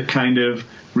 the kind of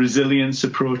resilience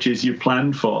approaches you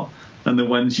plan for and the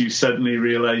ones you suddenly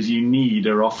realize you need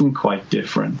are often quite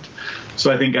different.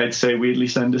 So I think I'd say we at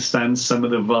least understand some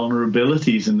of the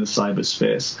vulnerabilities in the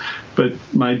cyberspace. But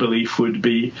my belief would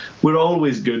be we're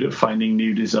always good at finding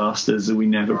new disasters that we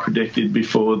never predicted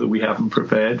before, that we haven't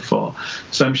prepared for.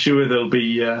 So I'm sure there'll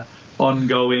be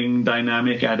ongoing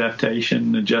dynamic adaptation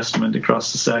and adjustment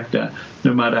across the sector,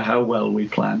 no matter how well we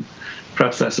plan.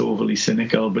 Perhaps that's overly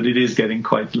cynical, but it is getting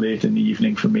quite late in the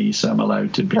evening for me, so I'm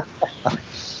allowed to be.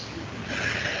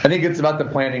 I think it's about the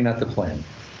planning, not the plan.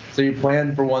 So you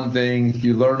plan for one thing,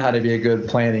 you learn how to be a good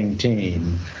planning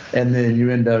team, and then you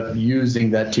end up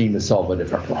using that team to solve a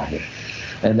different problem.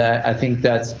 And I think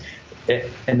that's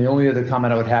it. And the only other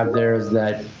comment I would have there is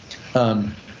that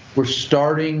we're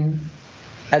starting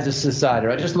as a society,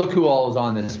 right? Just look who all is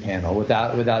on this panel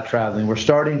without traveling. We're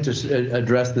starting to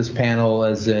address this panel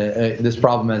as this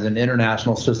problem as an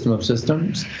international system of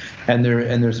systems, and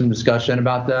there's some discussion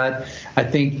about that. I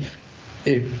think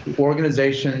if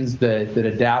organizations that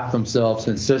adapt themselves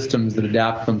and systems that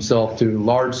adapt themselves to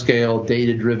large-scale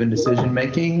data-driven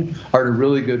decision-making are in a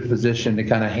really good position to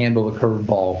kind of handle the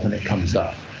curveball when it comes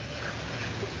up.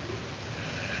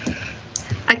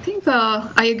 I think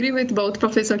I agree with both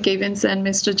Professor Cavins and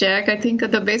Mr. Jack. I think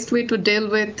the best way to deal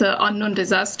with unknown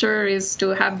disaster is to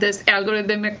have this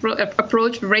algorithmic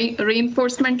approach,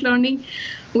 reinforcement learning.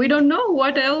 We don't know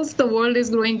what else the world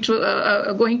is going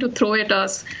to throw at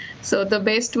us. So the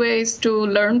best way is to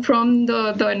learn from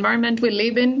the environment we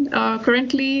live in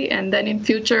currently, and then in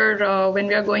future, when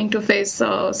we are going to face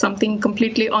something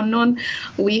completely unknown,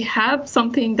 we have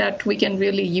something that we can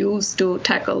really use to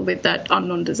tackle with that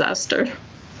unknown disaster.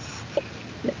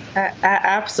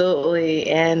 Absolutely,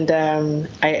 and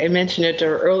I mentioned it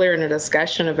earlier in a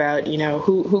discussion about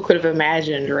who could have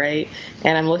imagined, right?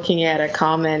 And I'm looking at a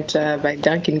comment by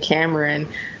Duncan Cameron,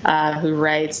 who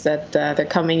writes that they're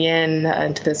coming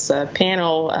into this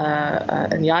panel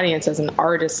in the audience as an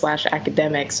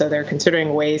artist/academic, so they're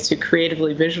considering ways to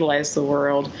creatively visualize the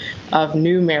world of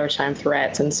new maritime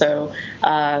threats. And so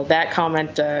that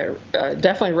comment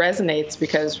definitely resonates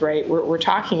because, right, we're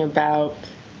talking about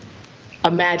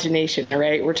imagination,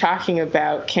 right? We're talking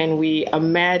about, can we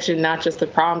imagine not just the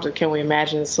problems, but can we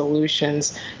imagine the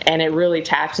solutions? And it really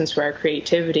taps into our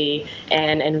creativity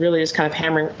and really just kind of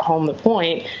hammering home the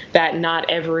point that not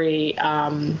every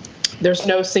there's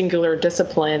no singular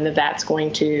discipline that's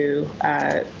going to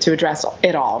address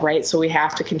it all, right? So we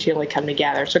have to continually come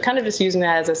together. So kind of just using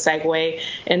that as a segue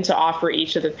and to offer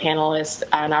each of the panelists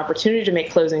an opportunity to make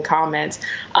closing comments.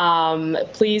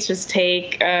 Please just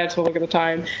take, to look at the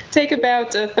time, take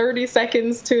about 30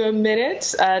 seconds to a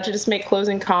minute to just make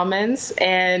closing comments.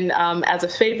 And as a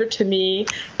favor to me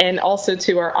and also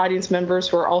to our audience members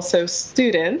who are also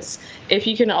students, if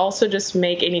you can also just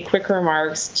make any quick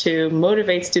remarks to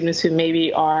motivate students who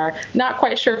maybe are not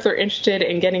quite sure if they're interested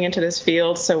in getting into this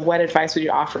field. So what advice would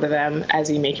you offer to them as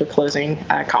you make your closing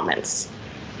comments?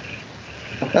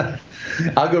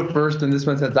 I'll go first in this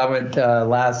one since I went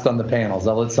last on the panels.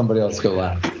 I'll let somebody else go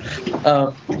last.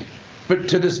 But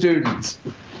to the students,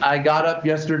 I got up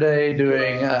yesterday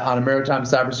doing on a maritime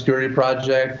cybersecurity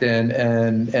project,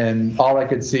 and all I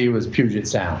could see was Puget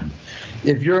Sound.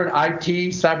 If you're an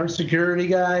IT cybersecurity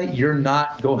guy, you're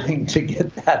not going to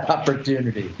get that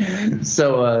opportunity.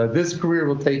 So this career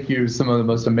will take you some of the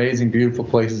most amazing, beautiful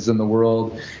places in the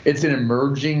world. It's an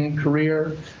emerging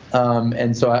career,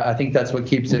 and so I think that's what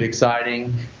keeps it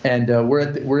exciting. And we're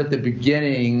at the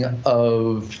beginning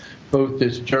of both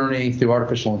this journey through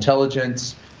artificial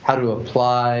intelligence, how to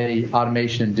apply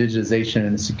automation and digitization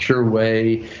in a secure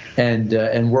way,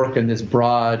 and work in this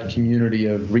broad community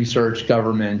of research,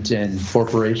 government, and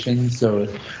corporations. So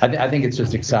I think it's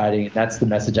just exciting. That's the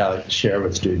message I like to share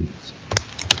with students.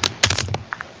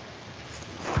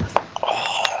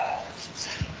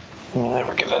 We'll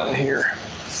never get out of here.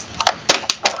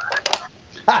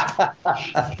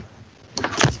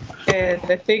 And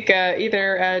I think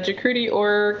either Jakriti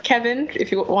or Kevin, if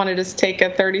you want to just take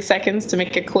 30 seconds to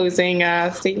make a closing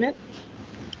statement.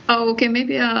 Oh, okay,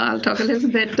 maybe I'll talk a little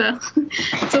bit.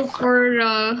 So for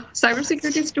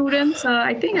cybersecurity students,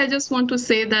 I think I just want to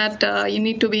say that you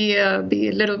need to be a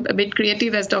bit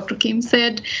creative, as Dr. Kim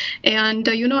said. And,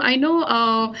 I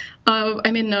know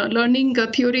learning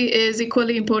theory is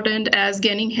equally important as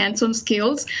gaining hands-on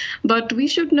skills, but we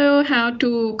should know how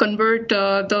to convert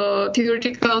the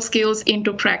theoretical skills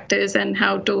into practice and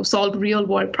how to solve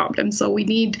real-world problems. So we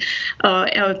need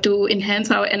to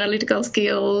enhance our analytical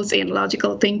skills and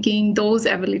logical thinking thinking, those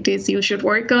abilities you should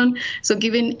work on. So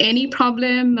given any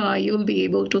problem, you'll be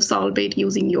able to solve it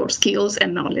using your skills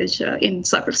and knowledge in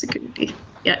cybersecurity.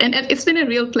 Yeah, and it's been a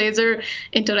real pleasure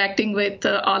interacting with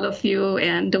all of you,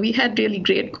 and we had really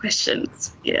great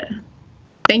questions. Yeah,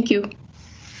 thank you.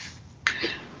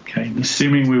 Okay,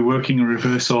 assuming we're working in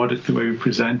reverse order the way we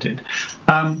presented,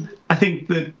 I think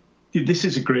that this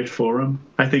is a great forum.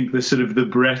 I think the sort of the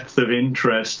breadth of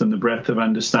interest and the breadth of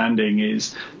understanding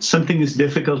is something that's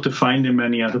difficult to find in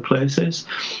many other places.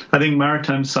 I think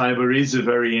maritime cyber is a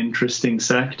very interesting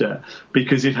sector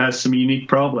because it has some unique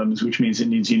problems, which means it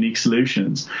needs unique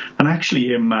solutions. And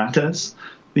actually it matters.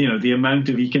 You know, the amount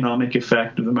of economic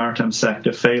effect of the maritime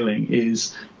sector failing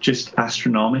is just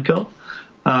astronomical.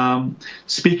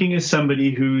 Speaking as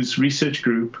somebody whose research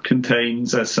group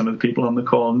contains, as some of the people on the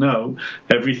call know,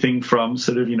 everything from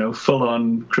sort of, you know,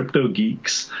 full-on crypto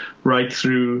geeks right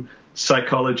through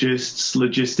psychologists,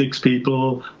 logistics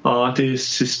people,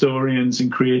 artists, historians,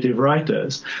 and creative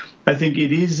writers, I think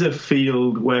it is a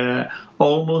field where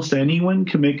almost anyone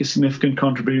can make a significant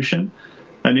contribution.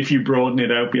 And if you broaden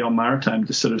it out beyond maritime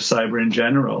to sort of cyber in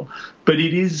general, but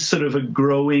it is sort of a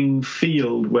growing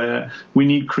field where we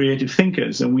need creative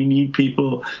thinkers and we need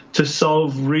people to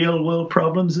solve real world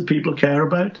problems that people care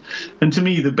about. And to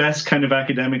me, the best kind of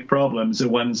academic problems are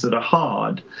ones that are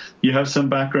hard, you have some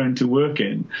background to work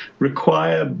in,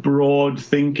 require broad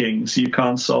thinking so you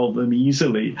can't solve them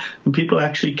easily, and people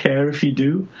actually care if you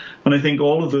do. And I think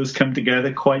all of those come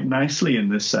together quite nicely in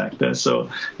this sector.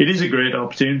 So it is a great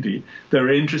opportunity. There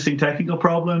are interesting technical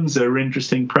problems, there are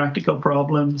interesting practical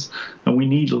problems, and we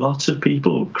need lots of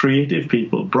people, creative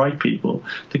people, bright people,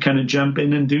 to kind of jump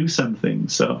in and do something.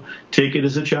 So take it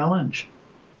as a challenge.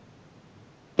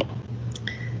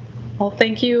 Well,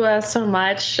 thank you so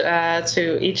much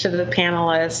to each of the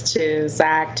panelists, to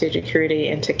Zach, to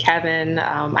Jakriti, and to Kevin.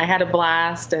 I had a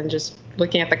blast, and just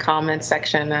looking at the comments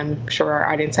section, I'm sure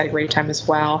our audience had a great time as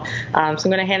well. So I'm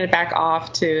going to hand it back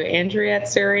off to Andrea at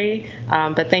Siri,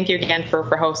 but thank you again for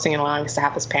hosting and allowing us to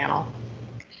have this panel.